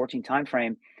 13, 14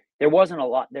 timeframe, there wasn't a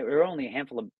lot. There were only a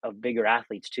handful of bigger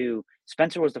athletes too.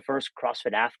 Spencer was the first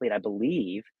CrossFit athlete, I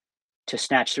believe, to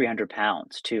snatch 300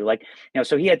 pounds too. Like,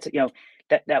 so he had to,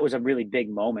 that was a really big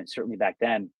moment, certainly back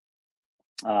then.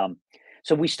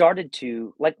 So we started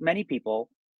to, like many people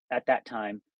at that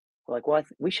time, were like, well,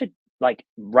 we should like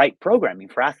write programming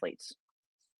for athletes,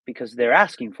 because they're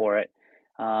asking for it.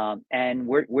 And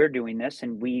we're doing this,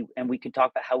 and we can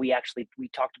talk about how we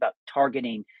talked about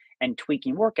targeting and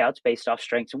tweaking workouts based off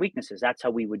strengths and weaknesses. That's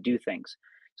how we would do things.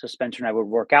 So Spencer and I would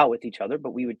work out with each other,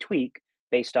 but we would tweak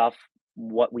based off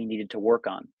what we needed to work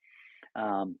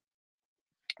on.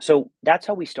 So that's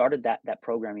how we started that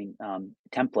programming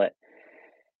template.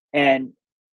 And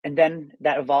then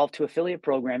that evolved to affiliate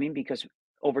programming, because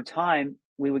over time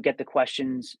we would get the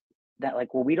questions that,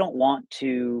 like, well, we don't want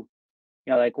to,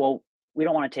 like, well, we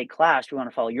don't want to take class, we want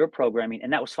to follow your programming.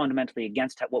 And that was fundamentally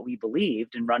against what we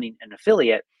believed in running an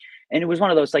affiliate. And it was one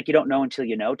of those, like, you don't know until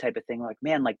you know type of thing. Like,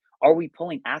 man, like, are we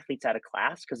pulling athletes out of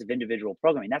class because of individual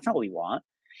programming? That's not what we want.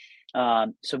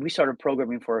 So we started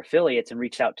programming for affiliates and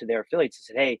reached out to their affiliates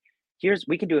and said, hey,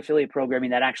 we can do affiliate programming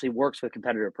that actually works with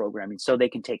competitor programming, so they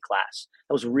can take class.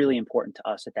 That was really important to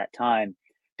us at that time,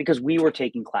 because we were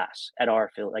taking class at our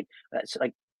affiliate. Like, that's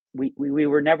like, we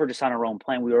were never just on our own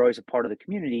plan. We were always a part of the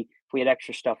community. If we had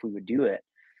extra stuff, we would do it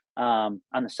on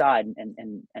the side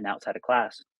and outside of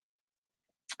class.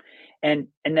 And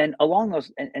then along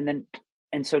those,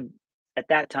 and so at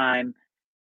that time,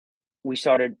 we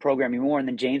started programming more, and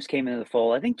then James came into the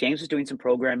fold. I think James was doing some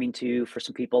programming too for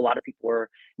some people. A lot of people were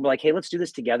like, "Hey, let's do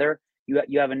this together.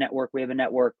 You have a network, we have a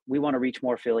network. We want to reach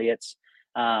more affiliates."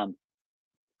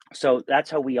 So that's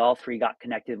how we all three got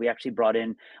connected. We actually brought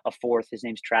in a fourth. His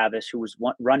name's Travis, who was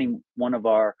running one of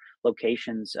our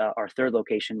locations, our third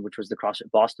location, which was the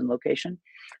CrossFit Boston location.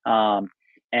 Um,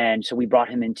 and so we brought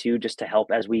him in too, just to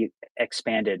help as we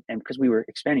expanded, and because we were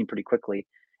expanding pretty quickly,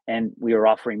 and we were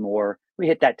offering more. We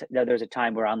hit that. There's a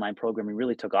time where online programming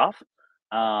really took off,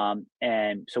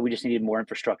 and so we just needed more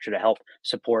infrastructure to help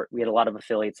support. We had a lot of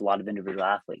affiliates, a lot of individual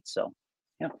athletes. So,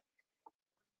 yeah.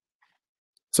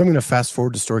 So I'm going to fast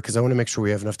forward the story because I want to make sure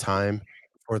we have enough time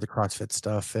for the CrossFit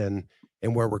stuff and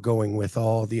where we're going with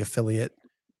all the affiliate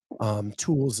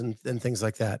tools and things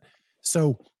like that.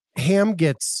 So Ham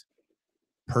gets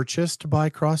purchased by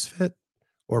CrossFit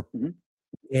or Hmm.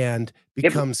 and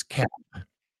Yep. becomes CAP,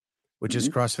 which is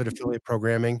Hmm. CrossFit Affiliate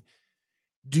Programming.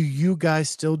 Do you guys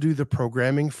still do the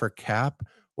programming for CAP,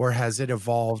 or has it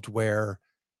evolved where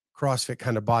CrossFit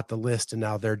kind of bought the list and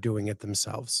now they're doing it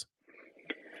themselves?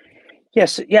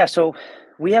 Yes, yeah. So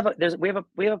we have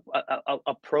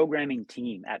a programming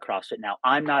team at CrossFit now.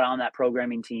 I'm not on that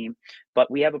programming team,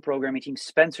 but we have a programming team.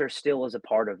 Spencer still is a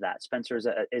part of that. Spencer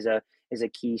is a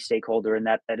key stakeholder in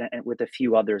that, and with a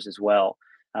few others as well.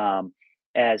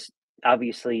 As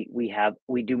obviously we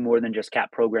do more than just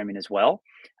CAP programming as well.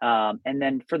 And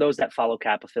then for those that follow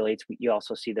CAP affiliates, you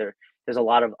also see there's a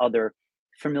lot of other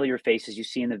familiar faces you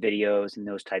see in the videos and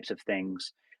those types of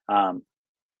things. Um,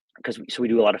 because we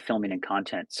do a lot of filming and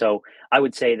content. So I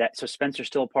would say that Spencer's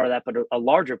still a part of that, but a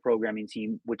larger programming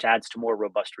team, which adds to more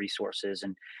robust resources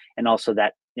and also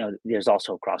that there's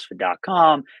also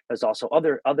CrossFit.com. There's also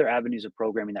other avenues of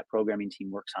programming that programming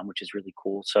team works on, which is really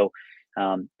cool. So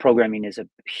programming is a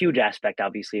huge aspect,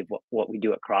 obviously, of what we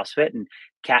do at CrossFit, and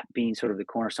CAP being sort of the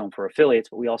cornerstone for affiliates,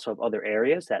 but we also have other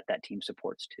areas that team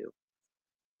supports too.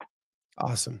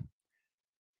 Awesome.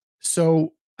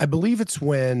 So I believe it's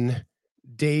when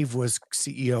Dave was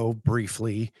CEO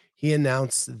briefly, he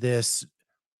announced this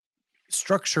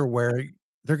structure where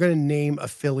they're going to name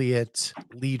affiliate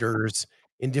leaders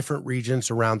in different regions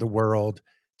around the world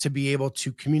to be able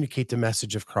to communicate the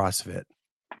message of CrossFit.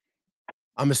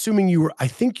 I'm assuming I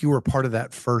think you were part of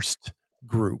that first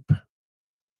group.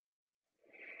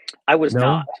 I was No,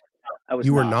 not. I was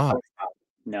you were not. not.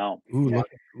 No. Ooh,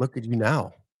 look at you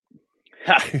now.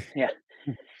 Yeah.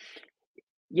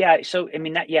 Yeah, so I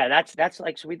mean that's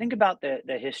like, so we think about the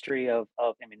history of,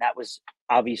 I mean, that was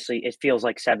obviously, it feels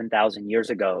like 7,000 years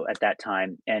ago at that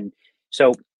time. And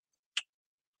so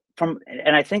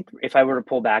and I think if I were to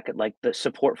pull back at like the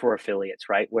support for affiliates,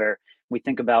 right? Where we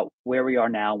think about where we are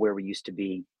now, where we used to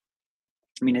be.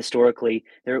 I mean, historically,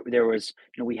 there was,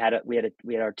 we had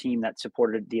our team that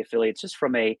supported the affiliates just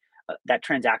from a that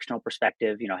transactional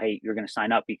perspective. Hey, you're going to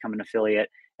sign up, become an affiliate,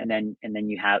 and then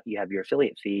you have your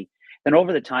affiliate fee. Then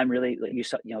over the time, really, like you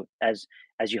saw, as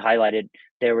you highlighted,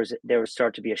 there was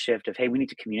start to be a shift of, hey, we need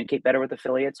to communicate better with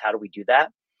affiliates. How do we do that?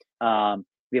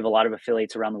 We have a lot of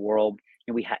affiliates around the world,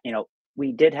 and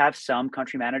we did have some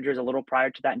country managers a little prior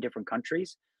to that in different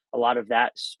countries. A lot of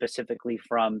that specifically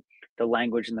from the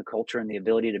language and the culture and the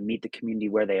ability to meet the community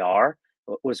where they are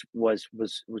was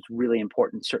really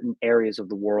important. Certain areas of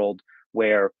the world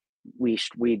where we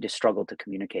just struggled to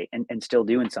communicate, and still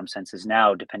do in some senses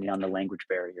now, depending on the language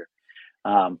barrier.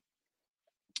 Um,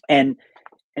 and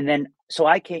and then so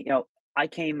I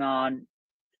came on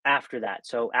after that.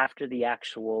 So after the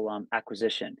actual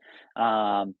acquisition,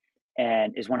 um,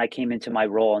 and is when I came into my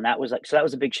role, and that was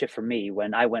a big shift for me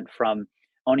when I went from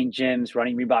owning gyms,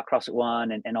 running Reebok CrossFit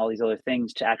One, and all these other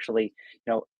things to actually,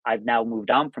 I've now moved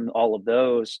on from all of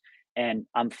those, and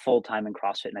I'm full time in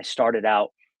CrossFit. And I started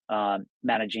out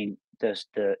managing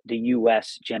the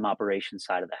U.S. gym operations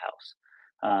side of the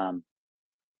house,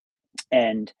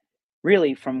 and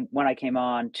really from when I came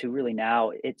on to really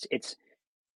now, it's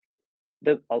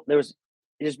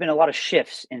there's been a lot of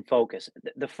shifts in focus.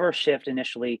 The first shift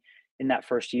initially in that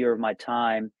first year of my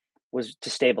time was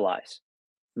to stabilize.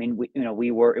 I mean,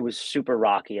 it was super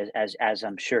rocky, as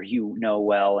I'm sure you know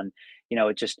well, and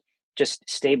it just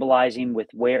stabilizing with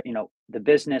where, the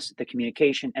business, the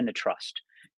communication, and the trust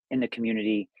in the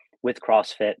community with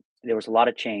CrossFit. There was a lot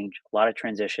of change, a lot of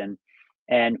transition,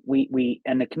 and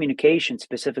and the communication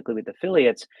specifically with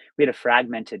affiliates, we had a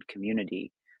fragmented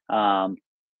community.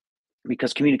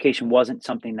 Because communication wasn't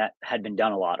something that had been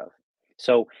done a lot of.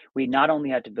 So we not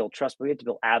only had to build trust, but we had to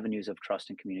build avenues of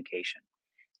trust and communication.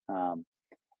 Um,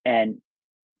 and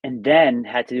then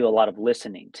had to do a lot of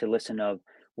listening to listen of,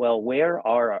 well,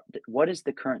 what is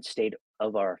the current state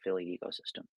of our affiliate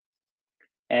ecosystem?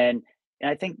 And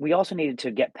I think we also needed to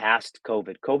get past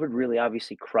COVID. COVID really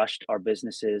obviously crushed our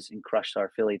businesses and crushed our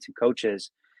affiliates and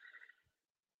coaches.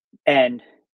 And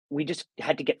we just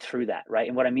had to get through that, right?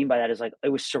 And what I mean by that is like it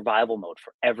was survival mode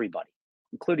for everybody,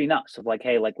 including us. Of like,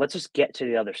 hey, like let's just get to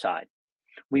the other side.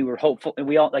 We were hopeful, and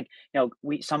we all like, in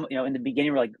the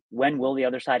beginning we're like, when will the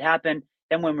other side happen?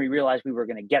 Then when we realized we were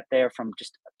going to get there from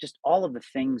just all of the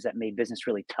things that made business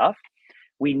really tough,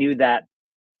 we knew that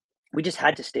we just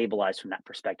had to stabilize from that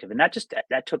perspective, and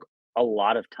that took a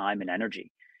lot of time and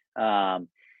energy, um,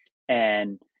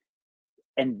 and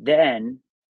then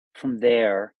from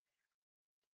there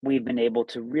we've been able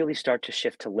to really start to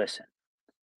shift to listen.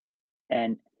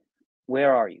 And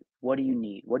where are you? What do you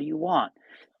need? What do you want?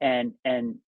 And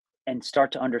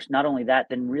start to not only that,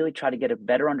 then really try to get a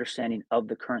better understanding of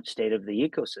the current state of the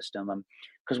ecosystem.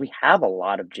 Because we have a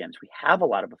lot of gyms, we have a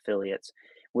lot of affiliates.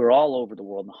 We're all over the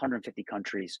world in 150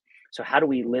 countries. So how do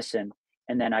we listen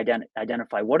and then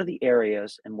identify what are the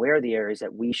areas and where are the areas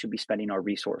that we should be spending our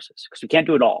resources? Because we can't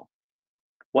do it all.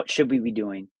 What should we be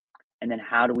doing? And then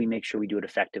how do we make sure we do it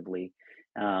effectively?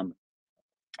 Um,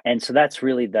 and so that's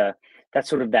really that's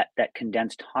sort of that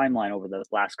condensed timeline over the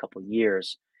last couple of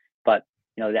years. But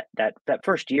that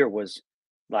first year was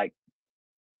like,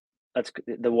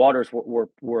 the waters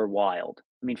were wild.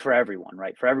 I mean, for everyone,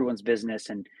 right? For everyone's business.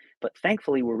 And but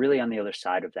thankfully we're really on the other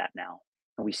side of that now.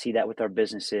 And we see that with our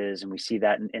businesses, and we see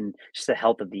that in just the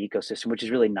health of the ecosystem, which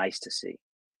is really nice to see.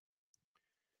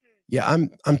 Yeah,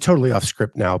 I'm totally off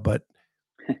script now, but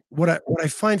what I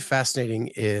find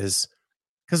fascinating is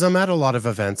because I'm at a lot of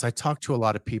events, I talk to a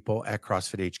lot of people at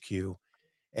CrossFit HQ,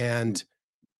 Mm, and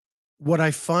what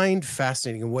I find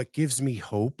fascinating and what gives me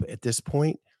hope at this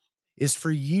point is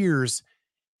for years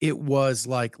it was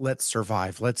like, let's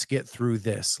survive, let's get through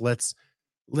this, let's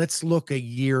look a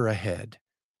year ahead.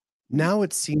 mm, Now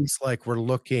it seems like we're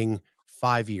looking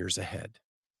 5 years ahead.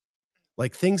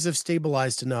 Like things have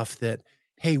stabilized enough that,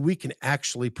 hey, we can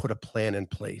actually put a plan in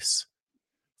place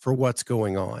for what's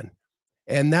going on.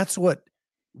 And that's what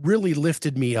really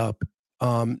lifted me up.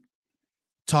 Um,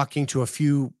 Talking to a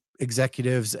few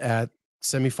executives at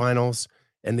semifinals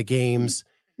and the mm, games,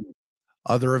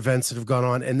 other events that have gone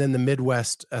on, and then the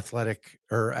Midwest athletic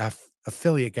or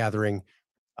affiliate gathering.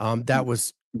 mm, That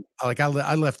was like I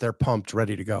left there pumped,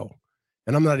 ready to go,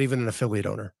 and I'm not even an affiliate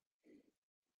owner.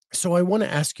 So I want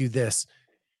to ask you this: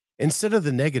 instead of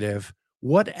the negative,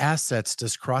 what assets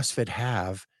does CrossFit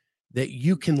have that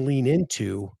you can lean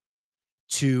into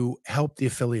to help the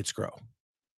affiliates grow?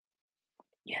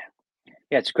 yeah.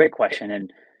 Yeah, it's a great question.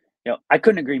 And I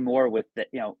couldn't agree more with that,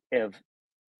 of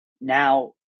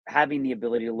now having the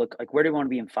ability to look like, where do we want to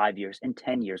be in 5 years, in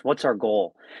 10 years? What's our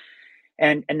goal?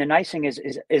 And the nice thing is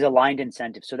aligned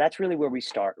incentives. So that's really where we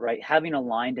start, right? Having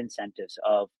aligned incentives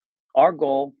of our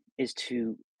goal is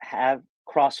to have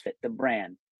CrossFit, the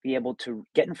brand, be able to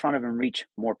get in front of and reach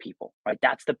more people, right?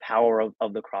 That's the power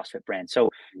of the CrossFit brand. So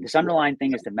this underlying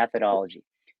thing is the methodology.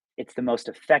 It's the most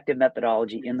effective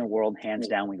methodology in the world, hands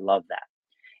down. We love that.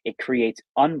 It creates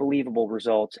unbelievable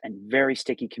results and very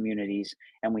sticky communities.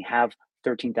 And we have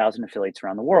 13,000 affiliates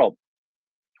around the world,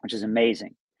 which is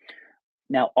amazing.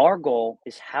 Now, our goal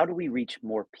is how do we reach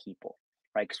more people,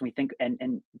 right? Because we think,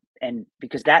 and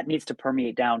because that needs to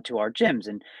permeate down to our gyms,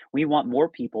 and we want more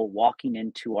people walking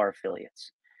into our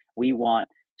affiliates. We want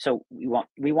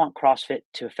we want CrossFit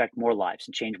to affect more lives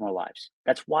and change more lives.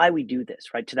 That's why we do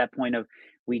this, right? To that point of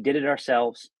we did it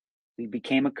ourselves. We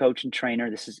became a coach and trainer.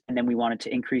 And then we wanted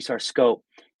to increase our scope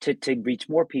to reach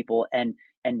more people and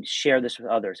share this with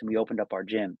others. And we opened up our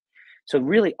gym. So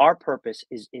really our purpose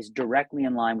is directly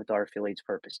in line with our affiliates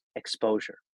purpose: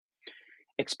 exposure.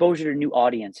 Exposure to new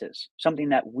audiences, something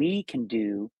that we can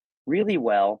do really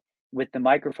well with the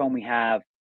microphone we have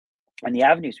and the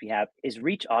avenues we have, is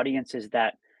reach audiences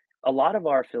that a lot of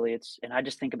our affiliates, and I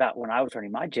just think about when I was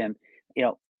running my gym, you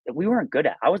know, that we weren't good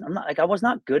at. I was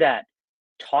not good at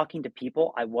talking to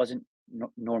people I wasn't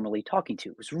normally talking to.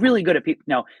 I was really good at people.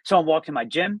 Now, someone walked in my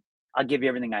gym, I'll give you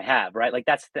everything I have, right? Like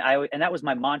and that was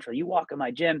my mantra. You walk in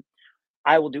my gym,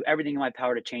 I will do everything in my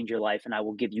power to change your life, and I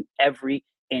will give you every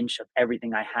inch of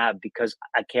everything I have because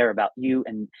I care about you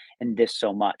and this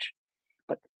so much.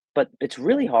 But it's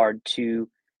really hard to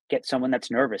get someone that's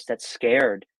nervous, that's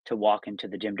scared to walk into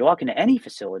the gym, to walk into any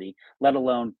facility, let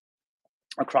alone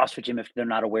a CrossFit gym if they're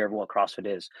not aware of what CrossFit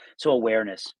is. So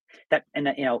awareness, that and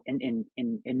that, in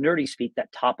nerdy speak,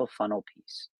 that top of funnel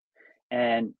piece.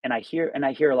 And I hear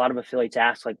a lot of affiliates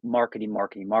ask like marketing,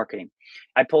 marketing, marketing.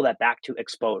 I pull that back to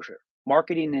exposure.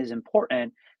 Marketing is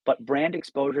important, but brand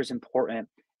exposure is important.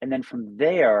 And then from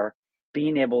there,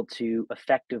 being able to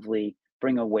effectively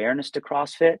bring awareness to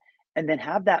CrossFit and then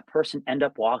have that person end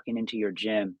up walking into your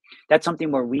gym. That's something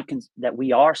where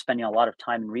we are spending a lot of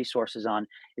time and resources on,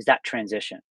 is that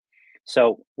transition.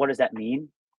 So what does that mean?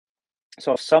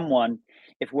 So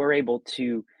if we're able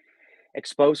to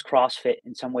expose CrossFit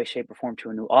in some way, shape, or form to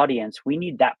a new audience, we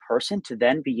need that person to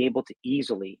then be able to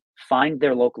easily find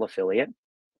their local affiliate,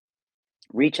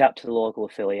 reach out to the local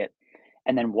affiliate,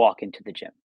 and then walk into the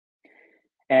gym.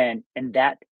 And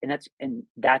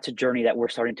that's a journey that we're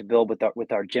starting to build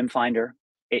with our gym finder,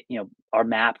 our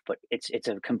map, but it's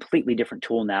a completely different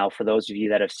tool now for those of you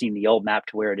that have seen the old map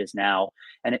to where it is now.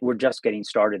 We're just getting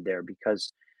started there,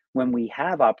 because when we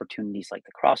have opportunities like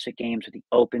the CrossFit Games or the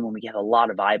Open, when we get a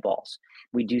lot of eyeballs,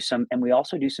 we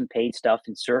also do some paid stuff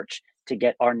in search to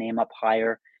get our name up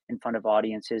higher in front of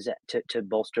audiences to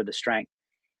bolster the strength.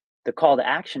 The call to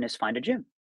action is find a gym,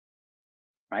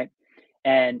 right?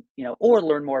 Or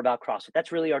learn more about CrossFit.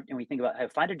 That's really our, and we think about how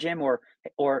find a gym, or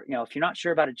if you're not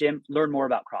sure about a gym, learn more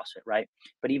about CrossFit, right?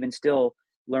 But even still,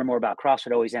 learn more about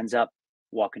CrossFit always ends up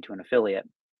walking to an affiliate.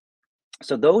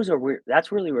 So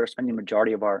that's really where we're spending the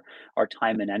majority of our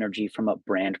time and energy from a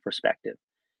brand perspective.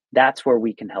 That's where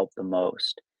we can help the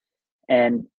most.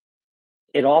 And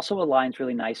it also aligns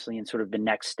really nicely in sort of the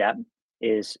next step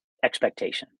is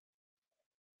expectation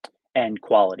and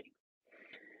quality,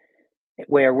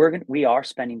 where we are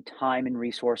spending time and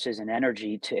resources and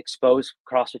energy to expose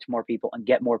CrossFit to more people and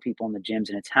get more people in the gyms,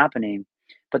 and it's happening.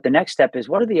 But the next step is,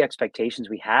 what are the expectations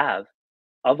we have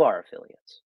of our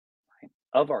affiliates, right?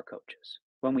 Of our coaches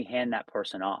when we hand that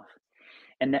person off?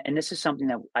 And this is something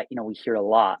that we hear a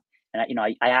lot. And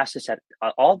I asked this at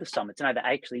all the summits, and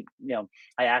I actually,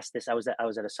 I asked this. I was at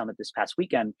a summit this past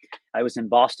weekend. I was in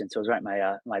Boston, so it was right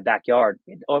in my backyard.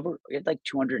 We had like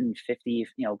 250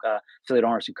 affiliate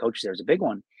owners and coaches. There was a big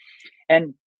one,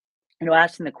 and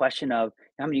asking the question of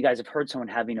how many of you guys have heard someone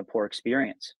having a poor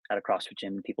experience at a CrossFit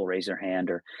gym, and people raise their hand,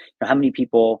 or how many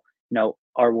people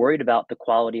are worried about the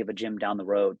quality of a gym down the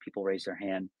road. People raise their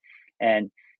hand, and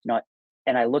you know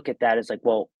and I look at that as like,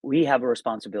 well, we have a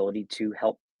responsibility to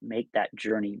help make that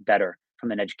journey better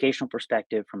from an educational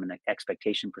perspective, from an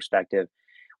expectation perspective.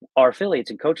 Our affiliates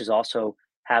and coaches also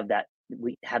have that.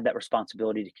 We have that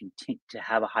responsibility to continue to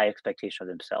have a high expectation of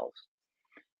themselves,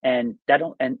 and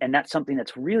that's something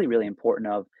that's really, really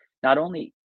important. Of not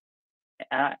only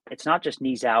it's not just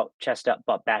knees out, chest up,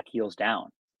 butt back, heels down.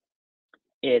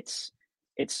 It's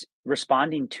it's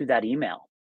responding to that email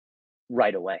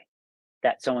right away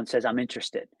that someone says, I'm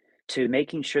interested, to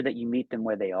making sure that you meet them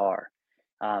where they are.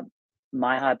 Um,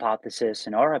 my hypothesis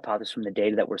and our hypothesis from the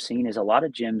data that we're seeing is a lot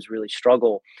of gyms really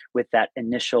struggle with that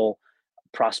initial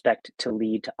prospect to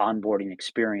lead to onboarding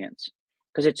experience,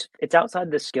 because it's outside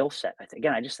the skill set.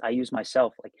 Again, I use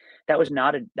myself, like, that was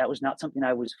not something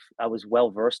I was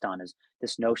well versed on, is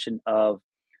this notion of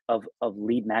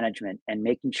lead management and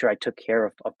making sure I took care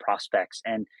of prospects,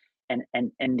 and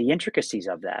the intricacies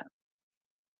of that.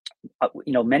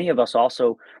 Many of us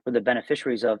also were the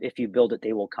beneficiaries of if you build it,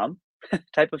 they will come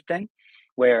type of thing,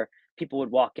 where people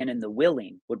would walk in and the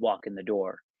willing would walk in the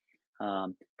door.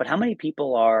 But how many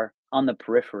people are on the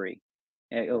periphery,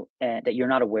 and that you're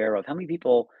not aware of? How many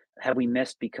people have we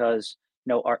missed because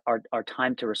our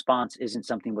time to response isn't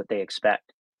something what they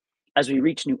expect? As we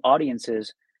reach new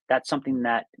audiences, that's something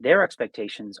that their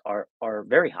expectations are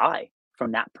very high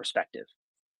from that perspective,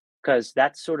 because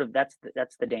that's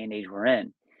the day and age we're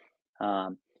in.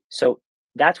 So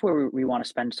that's where we want to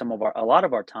spend a lot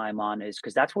of our time on, is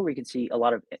because that's where we can see a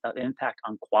lot of impact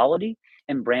on quality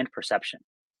and brand perception,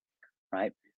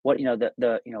 right? What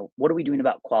are we doing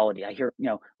about quality? I hear,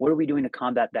 what are we doing to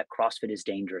combat that CrossFit is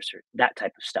dangerous, or that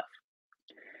type of stuff?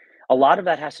 A lot of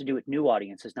that has to do with new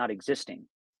audiences, not existing.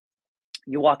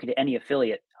 You walk into any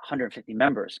affiliate, 150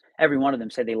 members, every one of them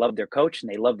say they love their coach and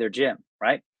they love their gym,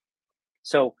 right?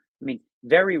 So, I mean,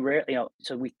 very rare,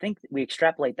 so we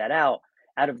extrapolate that out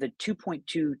of the 2.2,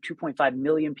 2.5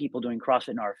 million people doing CrossFit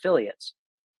in our affiliates,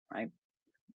 right?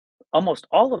 Almost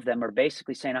all of them are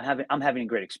basically saying, I'm having a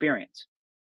great experience,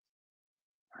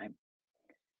 right?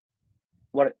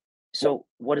 What so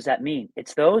what does that mean?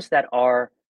 It's those that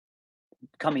are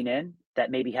coming in that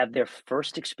maybe have their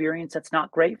first experience that's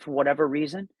not great for whatever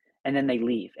reason, and then they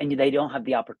leave and they don't have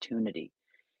the opportunity.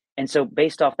 And so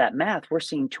based off that math, we're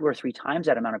seeing 2 or 3 times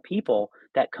that amount of people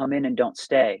that come in and don't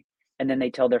stay. And then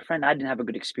they tell their friend, I didn't have a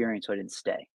good experience, so I didn't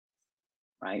stay.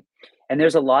 Right. And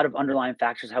there's a lot of underlying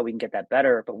factors how we can get that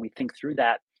better. But when we think through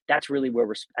that, that's really where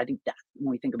I think that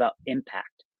when we think about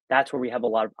impact, that's where we have a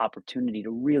lot of opportunity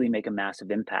to really make a massive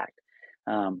impact,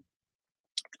 um,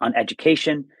 on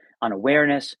education, on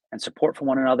awareness and support for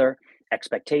one another,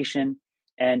 expectation.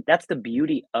 And that's the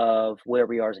beauty of where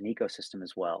we are as an ecosystem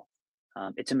as well.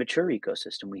 It's a mature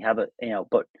ecosystem. We have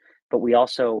but we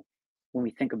also, when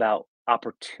we think about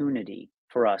opportunity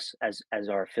for us as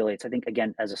our affiliates, I think,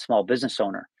 again, as a small business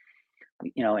owner,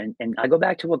 And I go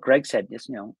back to what Greg said, this,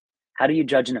 how do you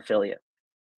judge an affiliate,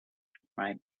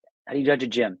 right? How do you judge a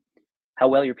gym? How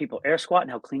well your people air squat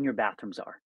and how clean your bathrooms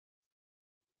are,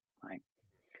 right?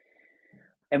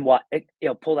 And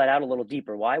pull that out a little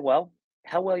deeper. Why? Well,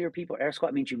 how well your people air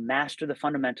squat means you master the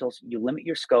fundamentals, you limit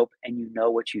your scope, and you know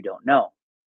what you don't know,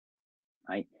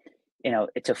 right?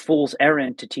 It's a fool's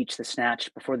errand to teach the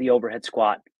snatch before the overhead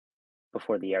squat,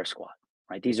 before the air squat,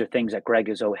 right? These are things that Greg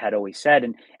had always said,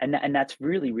 and that's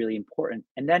really, really important.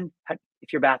 And then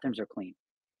if your bathrooms are clean,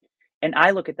 and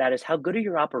I look at that as how good are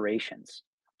your operations?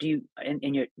 Do you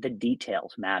and the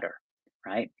details matter,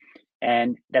 right?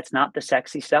 And that's not the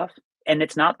sexy stuff, and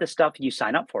it's not the stuff you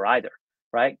sign up for either,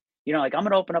 right? Like I'm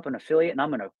going to open up an affiliate and I'm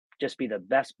going to just be the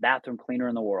best bathroom cleaner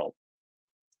in the world.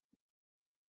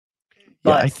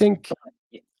 Yeah, But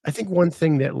I think one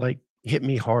thing that, like, hit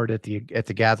me hard at the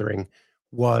gathering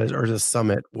was, or the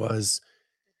summit, was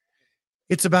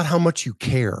it's about how much you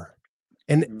care,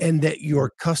 Mhm, and that your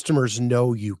customers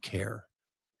know you care.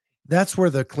 That's where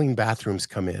the clean bathrooms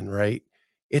come in, right?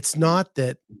 It's mhm, not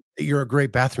that you're a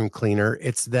great bathroom cleaner,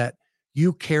 it's that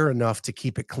you care enough to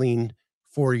keep it clean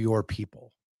for your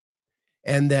people.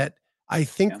 And that I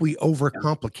yeah, think we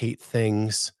overcomplicate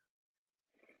things.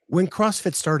 When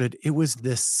CrossFit started, it was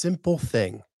this simple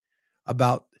thing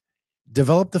about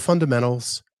develop the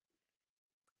fundamentals,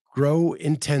 grow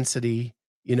intensity,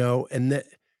 and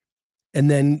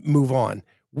then move on.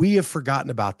 We have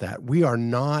forgotten about that. We are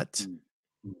not mm,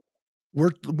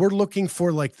 we're looking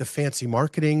for, like, the fancy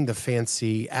marketing, the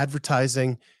fancy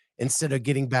advertising, instead of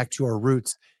getting back to our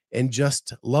roots and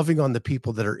just loving on the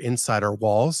people that are inside our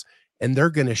walls, and they're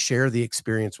gonna share the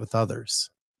experience with others.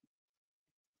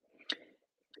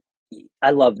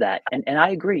 I love that, and I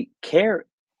agree. Care,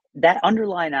 that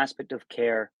underlying aspect of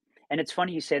care, and it's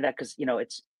funny you say that because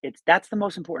it's that's the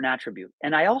most important attribute.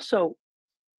 And I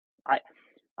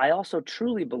I also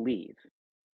truly believe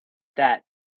that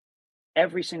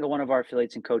every single one of our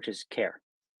affiliates and coaches care.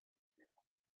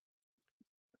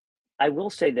 I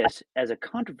will say this as a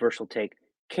controversial take: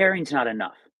 caring's not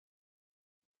enough.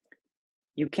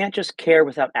 You can't just care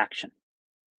without action.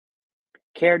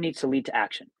 Care needs to lead to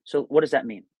action. So what does that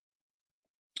mean?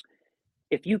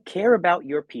 If you care about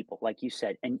your people, like you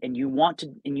said, and you want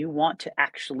to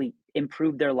actually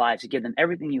improve their lives, to give them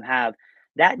everything you have,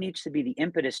 that needs to be the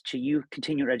impetus to you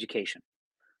continue your education.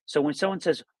 So when someone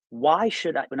says, why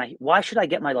should I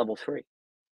get my level 3? It's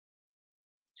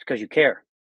because you care.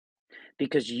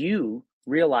 Because you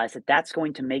realize that that's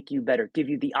going to make you better, give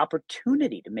you the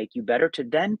opportunity to make you better, to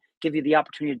then give you the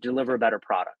opportunity to deliver a better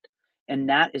product. And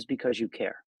that is because you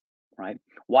care, right?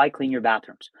 Why clean your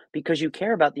bathrooms? Because you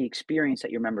care about the experience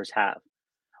that your members have.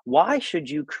 Why should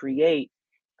you create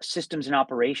systems and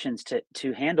operations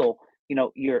to handle,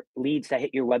 your leads that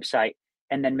hit your website,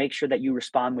 and then make sure that you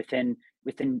respond within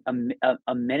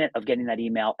a minute of getting that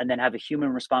email, and then have a human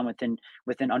respond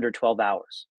within under 12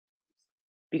 hours?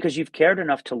 Because you've cared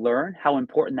enough to learn how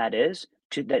important that is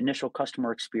to the initial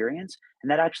customer experience,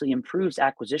 and that actually improves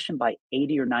acquisition by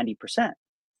 80 or 90%.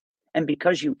 And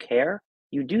because you care,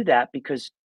 you do that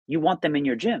because you want them in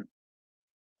your gym.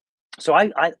 So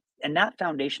I and that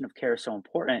foundation of care is so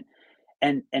important.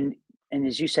 And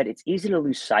as you said, it's easy to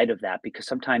lose sight of that because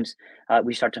sometimes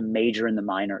we start to major in the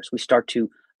minors. We start to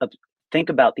uh, think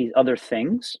about these other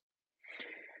things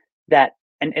that,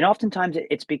 and oftentimes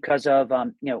it's because of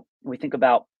we think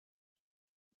about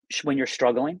when you're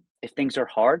struggling, if things are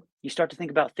hard, you start to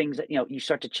think about things that, you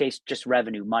start to chase just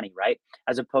revenue, money, right?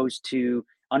 As opposed to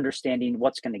understanding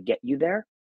what's going to get you there.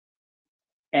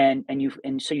 And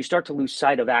so you start to lose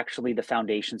sight of actually the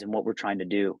foundations and what we're trying to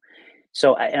do.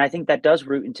 So, and I think that does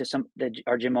root into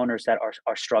our gym owners that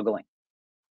are struggling.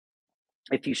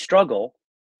 If you struggle,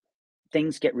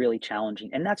 things get really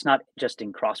challenging, and that's not just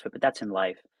in CrossFit, but that's in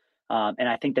life. And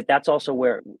I think that that's also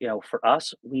where, for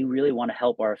us, we really want to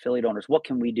help our affiliate owners. What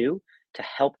can we do to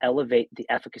help elevate the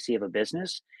efficacy of a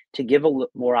business, to give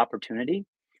more opportunity,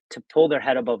 to pull their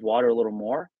head above water a little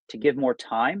more, to give more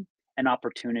time and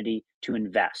opportunity to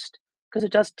invest? Because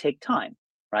it does take time,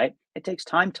 right? It takes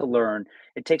time to learn.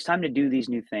 It takes time to do these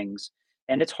new things,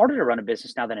 and it's harder to run a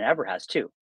business now than it ever has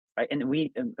too, right? And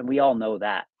we all know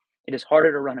that it is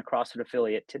harder to run a CrossFit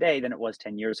affiliate today than it was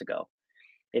 10 years ago.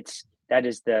 It's that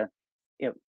is the you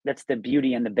know that's the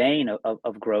beauty and the bane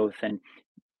of growth and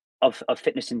of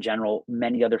fitness in general.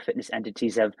 Many other fitness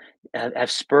entities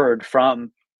have spurred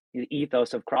from the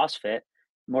ethos of CrossFit.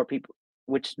 More people,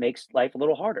 which makes life a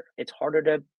little harder. It's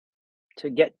harder to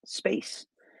get space.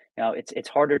 It's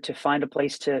harder to find a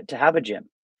place to have a gym.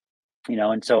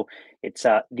 And so it's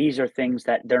these are things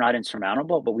that they're not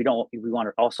insurmountable, but we want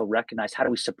to also recognize how do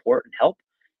we support and help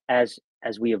as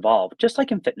as we evolve, just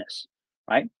like in fitness,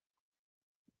 right?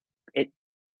 It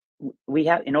we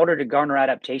have, in order to garner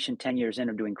adaptation 10 years in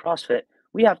of doing CrossFit,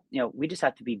 we just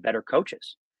have to be better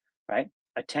coaches, right?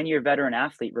 A 10-year veteran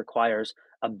athlete requires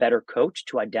a better coach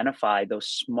to identify those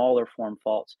smaller form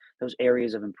faults, those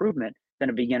areas of improvement than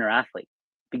a beginner athlete.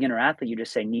 Beginner athlete, you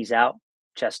just say knees out,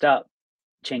 chest up,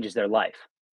 changes their life,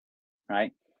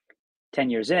 right? 10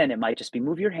 years in, it might just be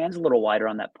move your hands a little wider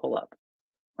on that pull up,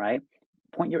 right?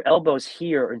 Point your elbows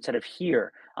here instead of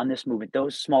here on this movement.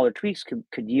 Those smaller tweaks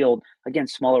could yield, again,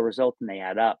 smaller results and they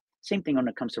add up. Same thing when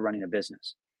it comes to running a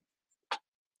business.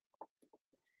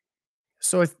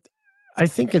 So I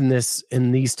think in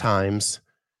these times,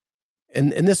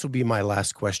 and this will be my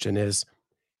last question is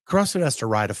CrossFit has to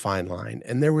ride a fine line.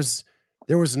 And there was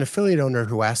an affiliate owner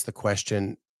who asked the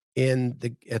question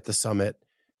at the summit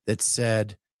that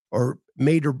said or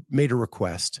made a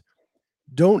request.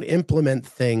 Don't implement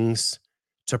things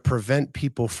to prevent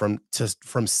people from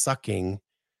sucking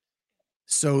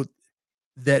so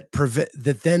that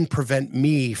then prevent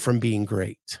me from being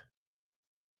great.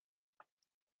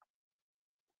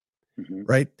 Mm-hmm.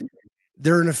 Right?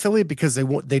 They're an affiliate because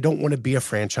they don't want to be a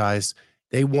franchise.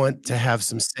 They want to have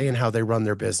some say in how they run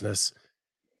their business.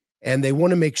 And they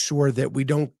want to make sure that we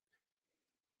don't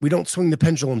swing the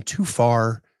pendulum too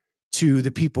far to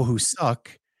the people who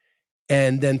suck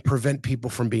and then prevent people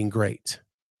from being great.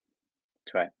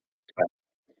 That's right.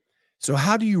 So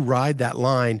how do you ride that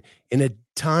line in a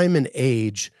time and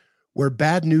age where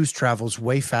bad news travels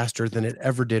way faster than it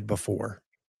ever did before?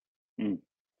 Mm.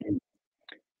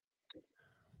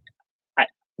 I,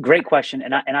 Great question,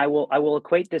 and I will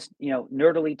equate this,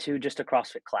 nerdily to just a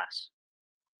CrossFit class,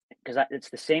 because it's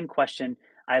the same question.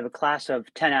 I have a class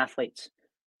of 10 athletes,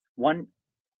 one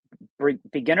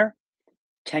beginner,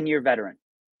 10-year veteran.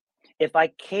 If I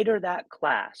cater that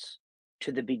class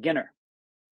to the beginner,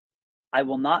 I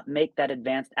will not make that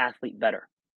advanced athlete better,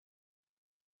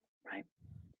 right?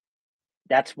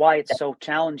 That's why it's so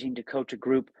challenging to coach a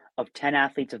group of 10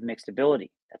 athletes of mixed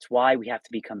ability. That's why we have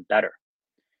to become better,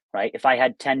 right? If I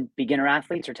had 10 beginner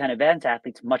athletes or 10 advanced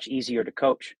athletes, much easier to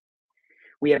coach.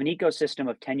 We have an ecosystem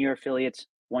of 10-year affiliates,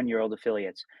 1-year-old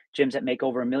affiliates, gyms that make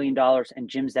over $1 million, and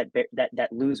gyms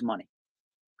that lose money,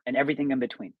 and everything in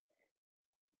between.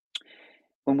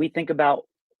 When we think about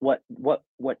what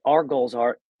our goals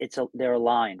are, they're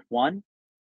aligned. One,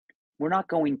 we're not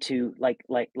going to,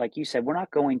 like you said, we're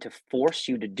not going to force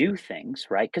you to do things,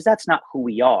 right? Because that's not who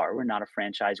we are. We're not a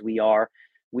franchise. We're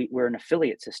an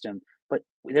affiliate system. But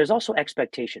there's also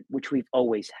expectation, which we've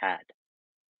always had,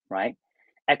 right?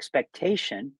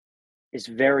 Expectation is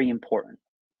very important,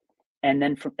 and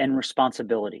then and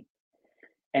responsibility.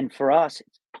 And for us,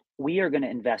 we are going to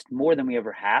invest more than we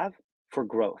ever have for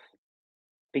growth,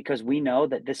 because we know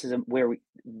that this is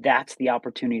that's the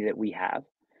opportunity that we have.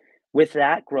 With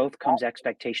that growth comes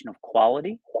expectation of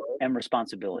quality and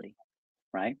responsibility,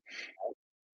 right?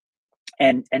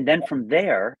 And then from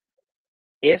there,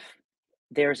 if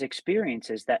there's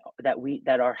experiences that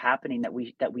are happening that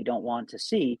we don't want to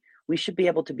see, we should be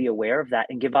able to be aware of that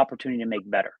and give opportunity to make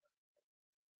better.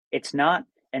 It's not,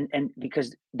 and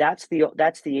because that's the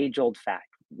age old fact.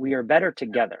 We are better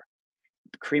together.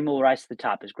 The cream will rise to the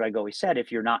top, as Greg always said.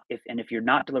 If you're not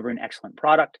delivering an excellent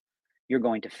product, you're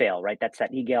going to fail, right? That's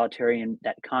that egalitarian,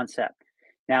 that concept.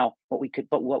 Now, what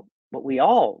we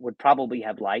all would probably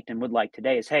have liked and would like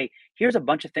today is, hey, here's a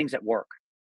bunch of things that work,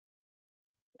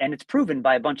 and it's proven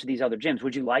by a bunch of these other gyms.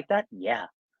 Would you like that? Yeah,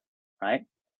 right.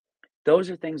 Those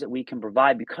are things that we can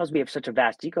provide because we have such a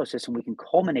vast ecosystem. We can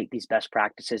culminate these best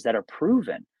practices that are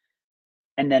proven,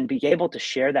 and then be able to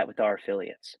share that with our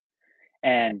affiliates.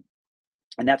 And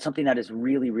that's something that is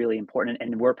really, really important,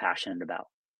 and we're passionate about.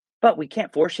 But we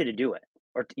can't force you to do it,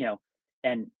 or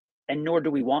and nor do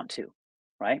we want to,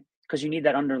 right? Because you need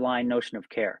that underlying notion of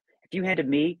care. If you handed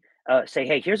me, say,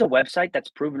 hey, here's a website that's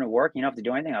proven to work, you don't have to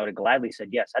do anything, I would have gladly said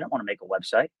yes. I don't want to make a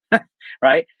website,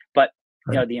 right? But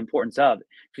Right. the importance of,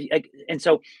 and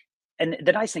so, and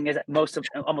the nice thing is that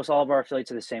almost all of our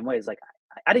affiliates are the same way. It's like,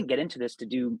 I didn't get into this to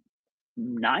do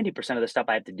 90% of the stuff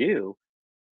I have to do.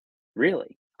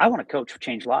 Really, I want to coach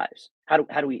change lives. How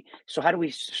do we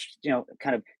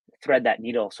kind of thread that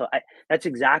needle? So that's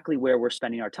exactly where we're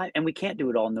spending our time, and we can't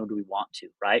do it all, nor do we want to,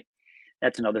 right?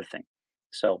 That's another thing.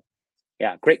 So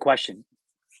yeah, great question.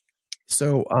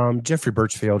 So Jeffrey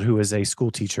Birchfield, who is a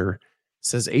school teacher,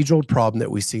 says age-old problem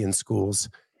that we see in schools.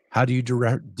 How do you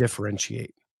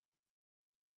differentiate?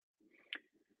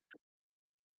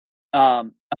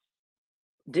 Um,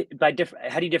 how do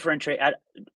you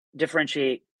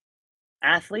differentiate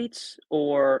athletes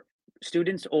or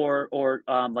students or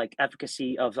like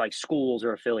efficacy of like schools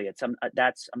or affiliates? I'm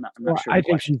not Well, sure I the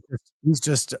think question. he's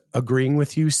just agreeing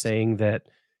with you, saying that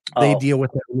they Oh, deal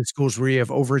with that in the schools where you have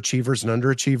overachievers and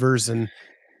underachievers, and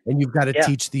you've got to yeah.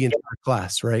 teach the entire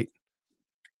class, right?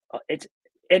 It's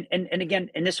and again,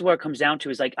 and this is where it comes down to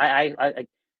is like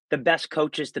the best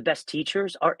coaches, the best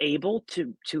teachers are able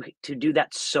to do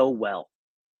that so well,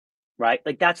 right?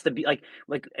 Like that's like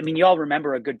I mean, you all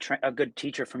remember a good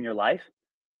teacher from your life.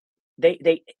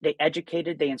 They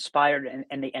educated, they inspired,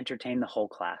 and they entertained the whole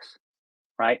class,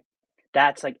 right?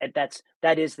 That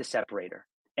is the separator,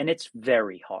 and it's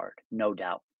very hard, no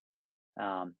doubt.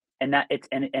 And that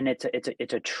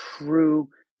it's a true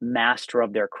master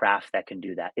of their craft that can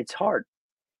do that. It's hard,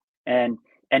 and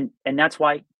and that's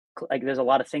why like there's a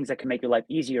lot of things that can make your life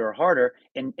easier or harder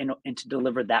in to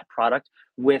deliver that product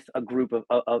with a group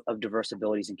of diverse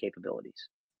abilities and capabilities.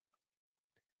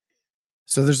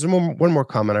 So there's one more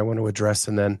comment I want to address,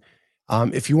 and then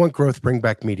if you want growth, bring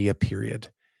back media. Period.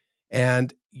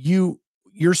 And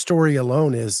your story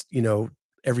alone is,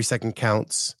 every second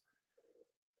counts.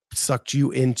 Sucked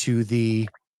you into the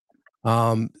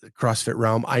CrossFit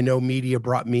realm. I know media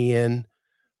brought me in.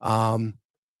 Um,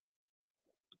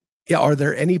 yeah, are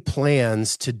there any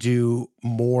plans to do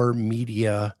more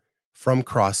media from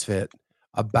CrossFit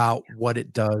about what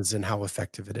it does and how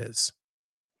effective it is?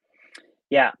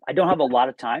 Yeah, I don't have a lot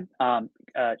of time,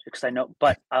 because I know,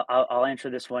 but I'll answer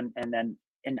this one, and then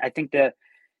and I think the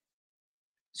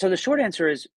short answer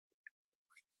is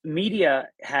media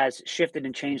has shifted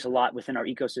and changed a lot within our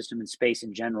ecosystem and space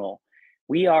in general.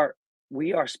 We are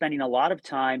we are spending a lot of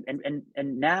time and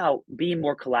now being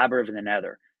more collaborative than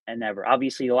ever.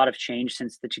 Obviously, a lot of change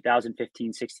since the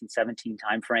 2015, 16, 17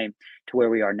 timeframe to where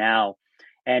we are now.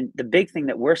 And the big thing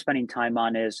that we're spending time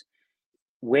on is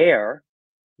where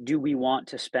do we want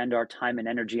to spend our time and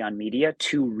energy on media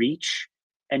to reach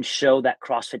and show that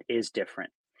CrossFit is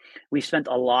different. We spent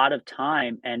a lot of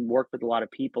time and worked with a lot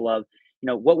of people of,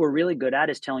 what we're really good at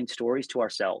is telling stories to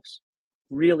ourselves.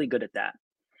 Really good at that.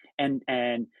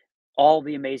 And all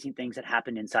the amazing things that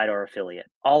happened inside our affiliate.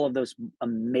 All of those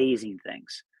amazing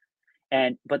things.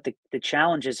 And but the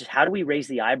challenge is how do we raise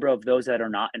the eyebrow of those that are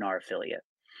not in our affiliate?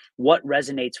 What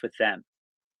resonates with them?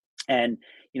 And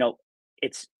you know,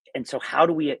 it's and so how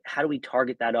do we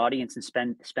target that audience and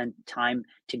spend time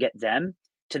to get them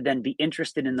to then be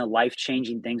interested in the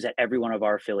life-changing things that every one of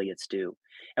our affiliates do.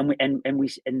 And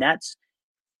that's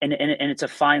and it's a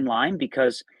fine line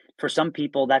because for some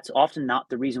people that's often not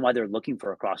the reason why they're looking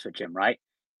for a CrossFit gym, right?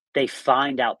 They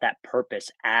find out that purpose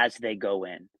as they go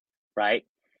in, right?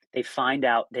 They find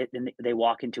out that then they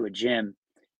walk into a gym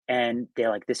and they're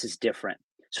like, this is different.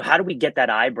 So how do we get that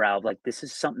eyebrow of like this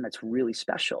is something that's really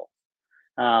special?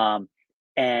 Um,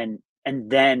 and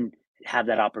then have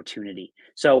that opportunity.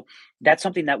 So that's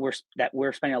something that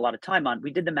we're spending a lot of time on.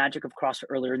 We did the magic of CrossFit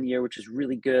earlier in the year, which is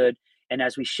really good. And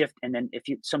as we shift, and then if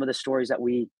you some of the stories that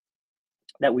we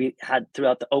had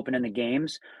throughout the open and the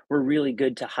games were really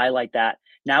good to highlight that.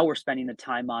 Now we're spending the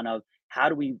time on of how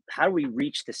do we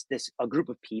reach this a group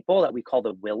of people that we call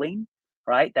the willing,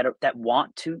 right? That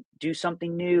want to do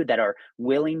something new, that are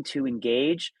willing to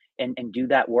engage and do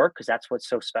that work because that's what's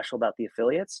so special about the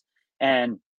affiliates.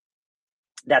 And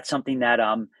that's something that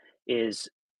is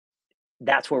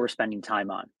that's where we're spending time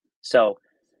on. So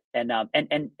and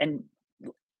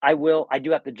I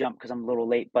do have to jump because I'm a little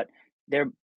late, but there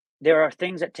there are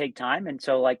things that take time, and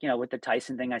so like with the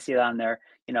Tyson thing, I see that on there.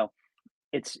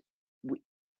 It's w-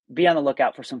 be on the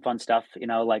lookout for some fun stuff.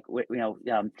 Like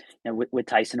with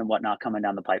Tyson and whatnot coming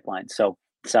down the pipeline. So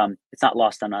it's not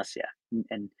lost on us, yeah.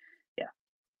 And yeah,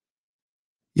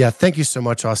 Yeah, thank you so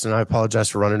much, Austin. I apologize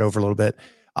for running over a little bit.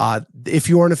 If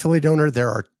you are an affiliate owner, there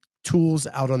are tools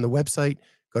out on the website.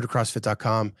 Go to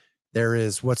CrossFit.com. There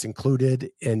is what's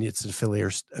included, and it's an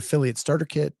affiliate starter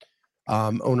kit,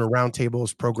 owner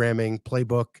roundtables, programming,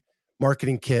 playbook,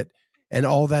 marketing kit, and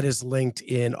all that is linked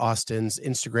in Austin's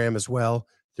Instagram as well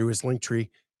through his link tree.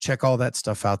 Check all that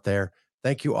stuff out there.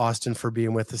 Thank you, Austin, for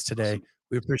being with us today. awesome.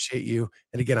 We appreciate you.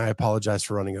 And again, I apologize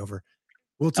for running over.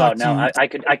 We'll Oh talk to no, you.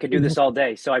 I could do this all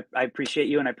day. So I appreciate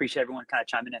you and I appreciate everyone kind of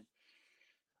chiming in.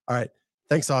 All right.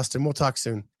 Thanks, Austin. We'll talk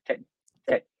soon. Okay.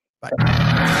 Okay. Bye.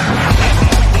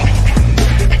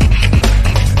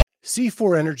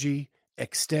 C4 Energy,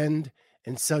 Extend,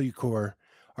 and Cellucor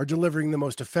are delivering the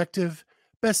most effective,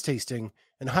 best tasting,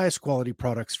 and highest quality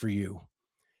products for you.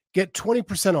 Get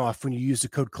 20% off when you use the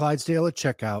code Clydesdale at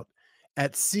checkout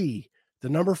at the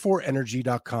number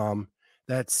 4energy.com.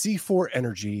 That's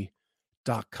C4energy.com.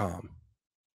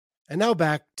 And now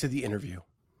back to the interview.